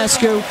Sabrina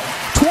Ionescu.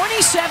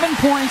 27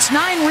 points,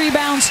 9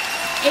 rebounds,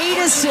 8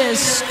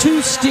 assists,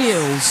 2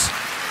 steals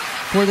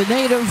for the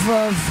native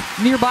of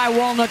nearby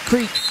Walnut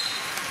Creek.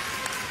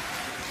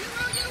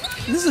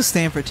 This is a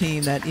Stanford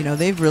team that,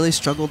 they've really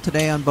struggled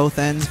today on both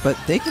ends, but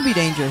they can be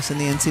dangerous in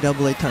the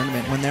NCAA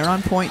tournament when they're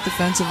on point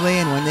defensively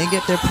and when they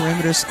get their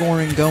perimeter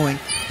scoring going.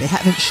 They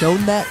haven't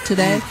shown that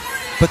today,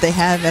 but they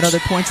have at other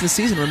points of the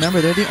season. Remember,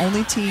 they're the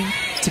only team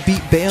to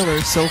beat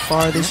Baylor so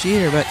far this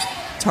year, but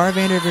Tara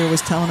Vanderveer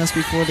was telling us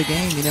before the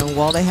game,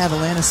 while they have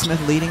Alana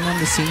Smith leading them,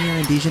 the senior,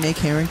 and Dejanay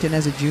Carrington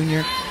as a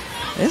junior,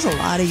 there's a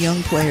lot of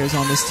young players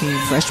on this team,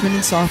 freshmen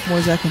and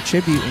sophomores that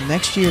contribute, and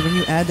next year when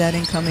you add that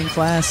incoming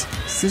class,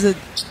 this is a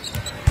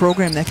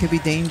program that could be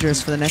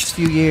dangerous for the next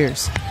few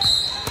years.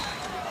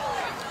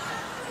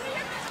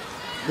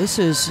 This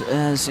is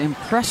as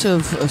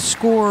impressive a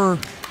score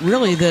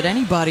really that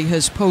anybody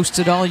has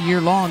posted all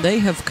year long. They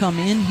have come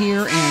in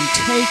here and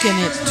taken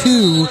it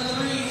to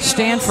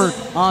Stanford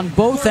on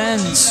both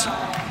ends.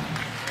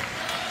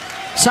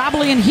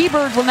 Sabally and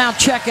Hebert will now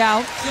check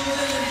out.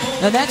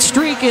 Now that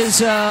streak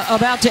is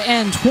about to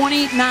end.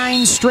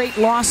 29 straight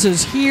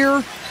losses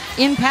here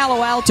in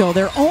Palo Alto.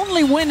 Their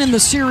only win in the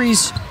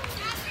series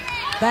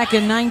back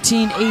in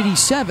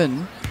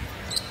 1987.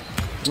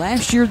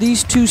 Last year,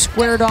 these two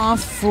squared off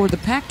for the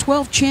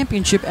Pac-12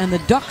 championship, and the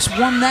Ducks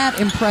won that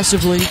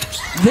impressively.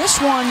 This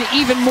one,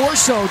 even more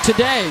so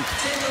today.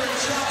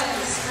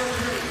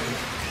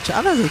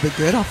 Chavez has been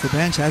good off the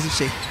bench, hasn't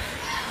she?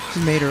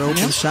 She made her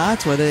open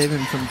shots, whether they've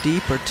been from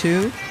deep or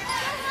two.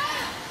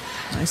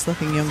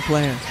 Nice-looking young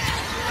player.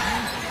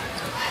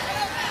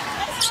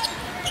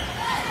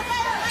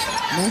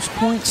 Most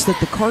points that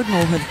the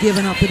Cardinal have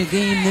given up in a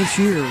game this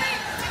year.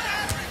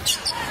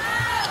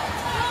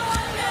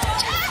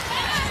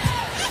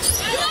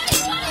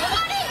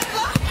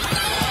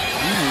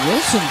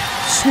 Wilson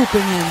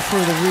swooping in for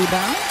the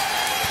rebound.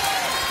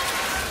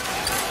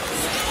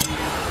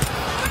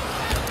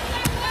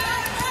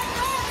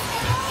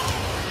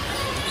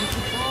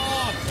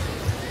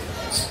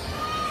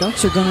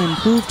 Ducks are going to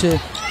improve to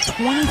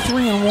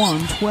 23-1,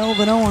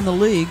 12-0 in the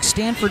league.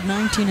 Stanford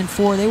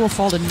 19-4. They will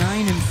fall to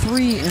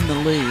 9-3 in the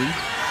league.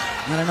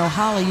 And I know,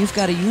 Holly, you've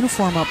got a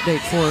uniform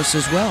update for us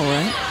as well,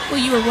 right? Well,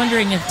 you were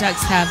wondering if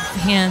Ducks have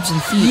hands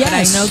and feet, yes. But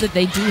I know that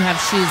they do have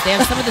shoes. They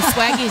have some of the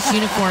swaggiest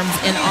uniforms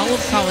in all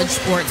of college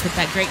sports with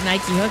that great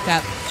Nike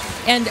hookup.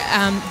 And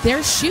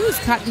their shoes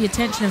caught the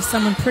attention of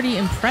someone pretty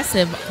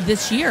impressive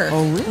this year.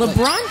 Oh, really?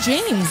 LeBron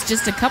James,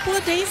 just a couple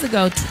of days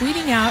ago,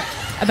 tweeting out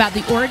about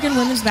the Oregon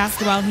women's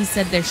basketball. He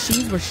said their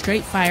shoes were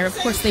straight fire. Of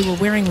course, they were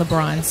wearing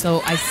LeBron,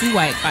 so I see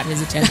why it caught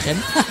his attention.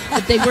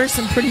 But they were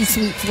some pretty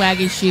sweet,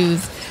 swaggy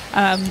shoes.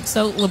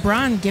 So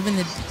LeBron giving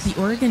the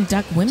Oregon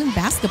Duck women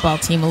basketball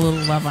team a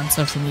little love on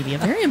social media.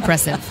 Very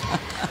impressive.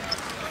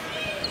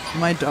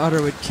 My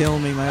daughter would kill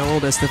me, my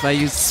oldest, if I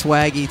used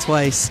swaggy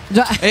twice.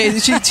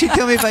 She'd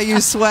kill me if I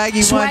used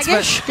swaggy once.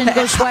 Swaggish? Can you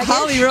go swaggish?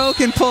 Holly Rowe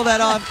can pull that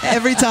off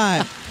every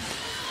time.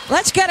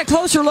 Let's get a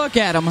closer look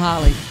at him,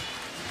 Holly.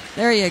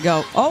 There you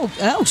go.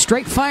 Oh,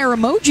 straight fire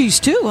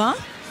emojis too, huh?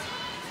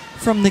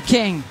 From the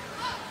King.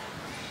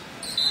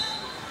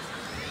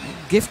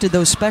 Gifted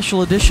those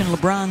special edition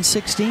LeBron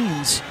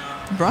 16s.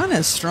 LeBron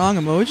has strong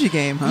emoji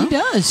game, huh? He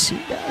does.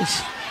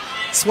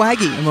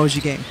 Swaggy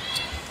emoji game.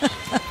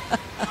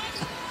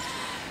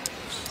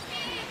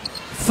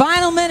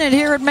 Final minute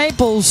here at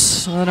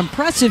Maples. An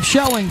impressive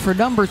showing for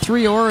number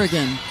 3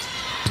 Oregon.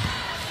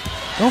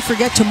 Don't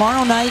forget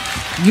tomorrow night,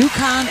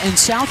 UConn and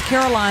South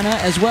Carolina,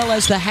 as well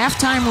as the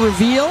halftime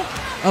reveal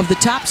of the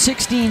top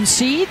 16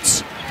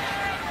 seeds.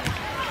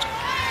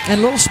 And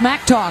a little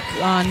smack talk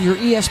on your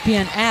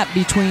ESPN app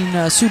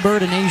between Sue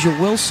Bird and Asia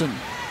Wilson.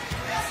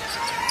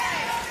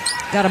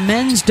 Got a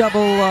men's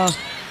double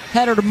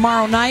header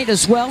tomorrow night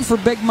as well for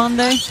Big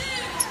Monday.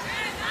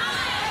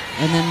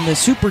 And then the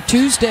Super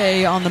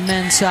Tuesday on the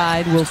men's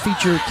side will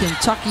feature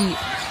Kentucky,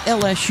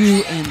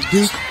 LSU, and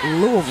Duke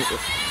Louisville.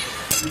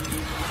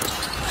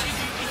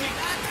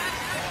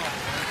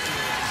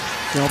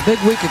 So a big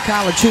week of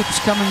college hoops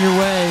coming your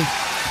way.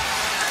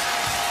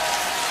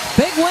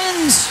 Big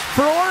wins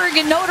for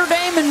Oregon, Notre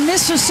Dame, and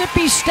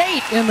Mississippi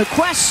State in the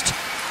quest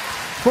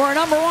for a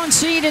number 1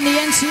 seed in the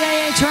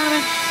NCAA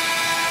tournament.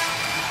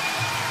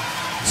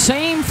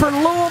 Same for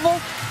Louisville.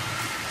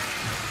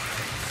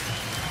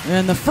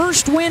 And the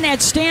first win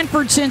at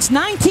Stanford since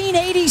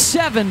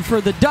 1987 for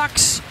the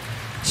Ducks,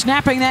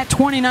 snapping that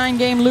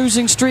 29-game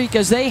losing streak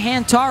as they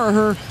hand Tara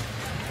her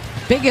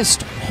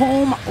biggest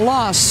home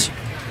loss.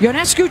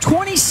 Ionescu,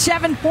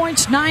 27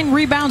 points, 9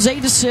 rebounds,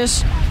 8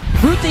 assists.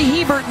 Ruthie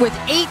Hebert with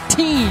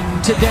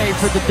 18 today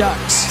for the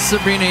Ducks.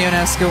 Sabrina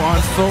Ionescu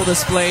on full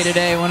display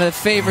today. One of the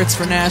favorites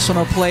for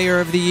National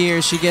Player of the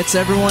Year. She gets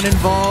everyone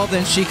involved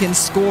and she can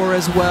score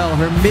as well.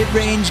 Her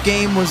mid-range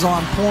game was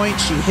on point.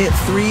 She hit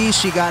threes.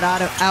 She got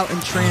out in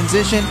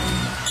transition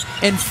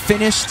and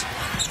finished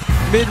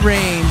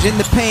mid-range in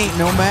the paint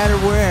no matter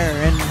where.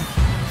 And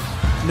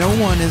no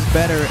one is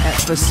better at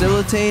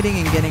facilitating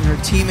and getting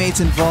her teammates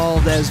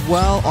involved as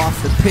well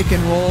off the pick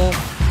and roll.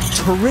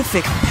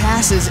 Terrific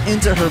passes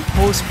into her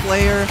post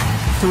player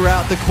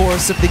throughout the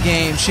course of the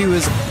game. She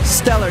was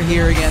stellar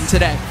here again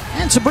today.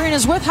 And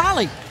Sabrina's with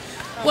Holly.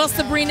 Well,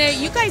 Sabrina,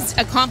 you guys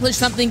accomplished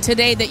something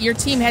today that your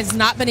team has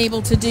not been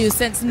able to do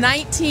since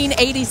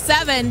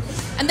 1987,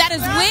 and that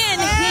is win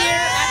here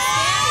at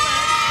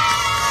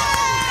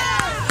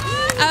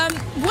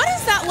Stanford. What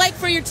is that like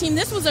for your team?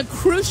 This was a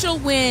crucial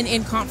win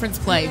in conference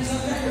play.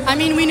 I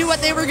mean, we knew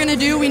what they were going to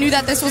do. We knew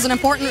that this was an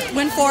important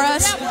win for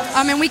us.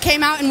 And we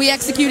came out and we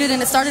executed,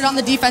 and it started on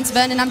the defensive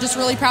end, and I'm just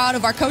really proud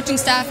of our coaching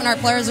staff and our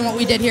players and what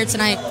we did here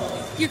tonight.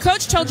 Your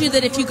coach told you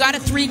that if you got a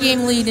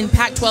 3-game lead in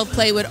Pac-12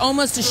 play, it would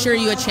almost assure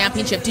you a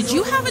championship. Did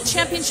you have a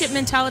championship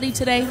mentality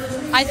today?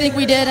 I think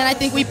we did, and I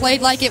think we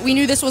played like it. We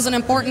knew this was an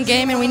important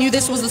game, and we knew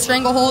this was the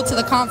stranglehold to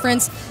the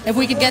conference. If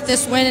we could get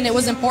this win, and it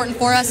was important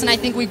for us, and I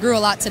think we grew a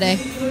lot today.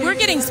 We're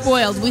getting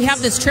spoiled. We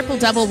have this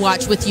triple-double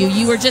watch with you.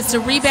 You were just a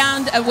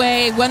rebound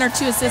away, 1 or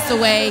 2 assists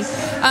away.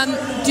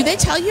 Do they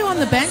tell you on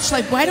the bench,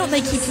 like, why don't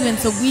they keep you in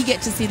so we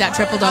get to see that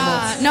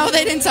triple-double? No,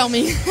 they didn't tell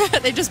me.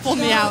 They just pulled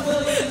me out.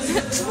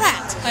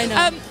 Drat. I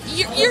know.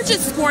 You're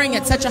just scoring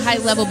at such a high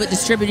level, but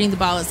distributing the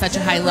ball at such a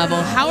high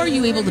level. How are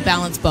you able to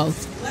balance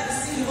both?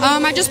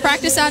 I just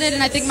practice at it,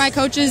 and I think my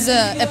coaches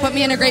have put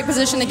me in a great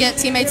position to get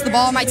teammates the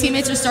ball. My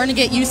teammates are starting to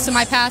get used to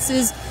my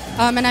passes,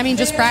 and I mean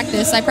just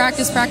practice. I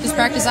practice.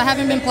 I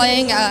haven't been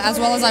playing as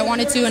well as I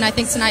wanted to, and I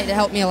think tonight it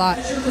helped me a lot.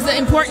 Was it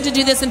important to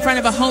do this in front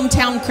of a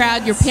hometown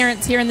crowd, your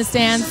parents here in the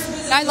stands?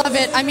 I love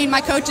it. I mean,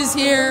 my coach is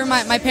here,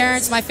 my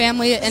parents, my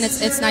family, and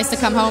it's nice to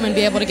come home and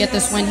be able to get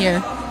this win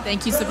here.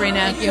 Thank you,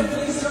 Sabrina. Thank you.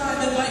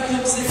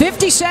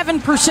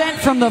 57%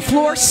 from the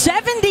floor,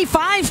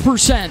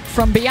 75%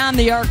 from beyond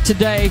the arc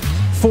today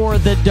for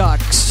the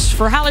Ducks.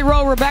 For Holly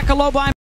Rowe, Rebecca Loeb,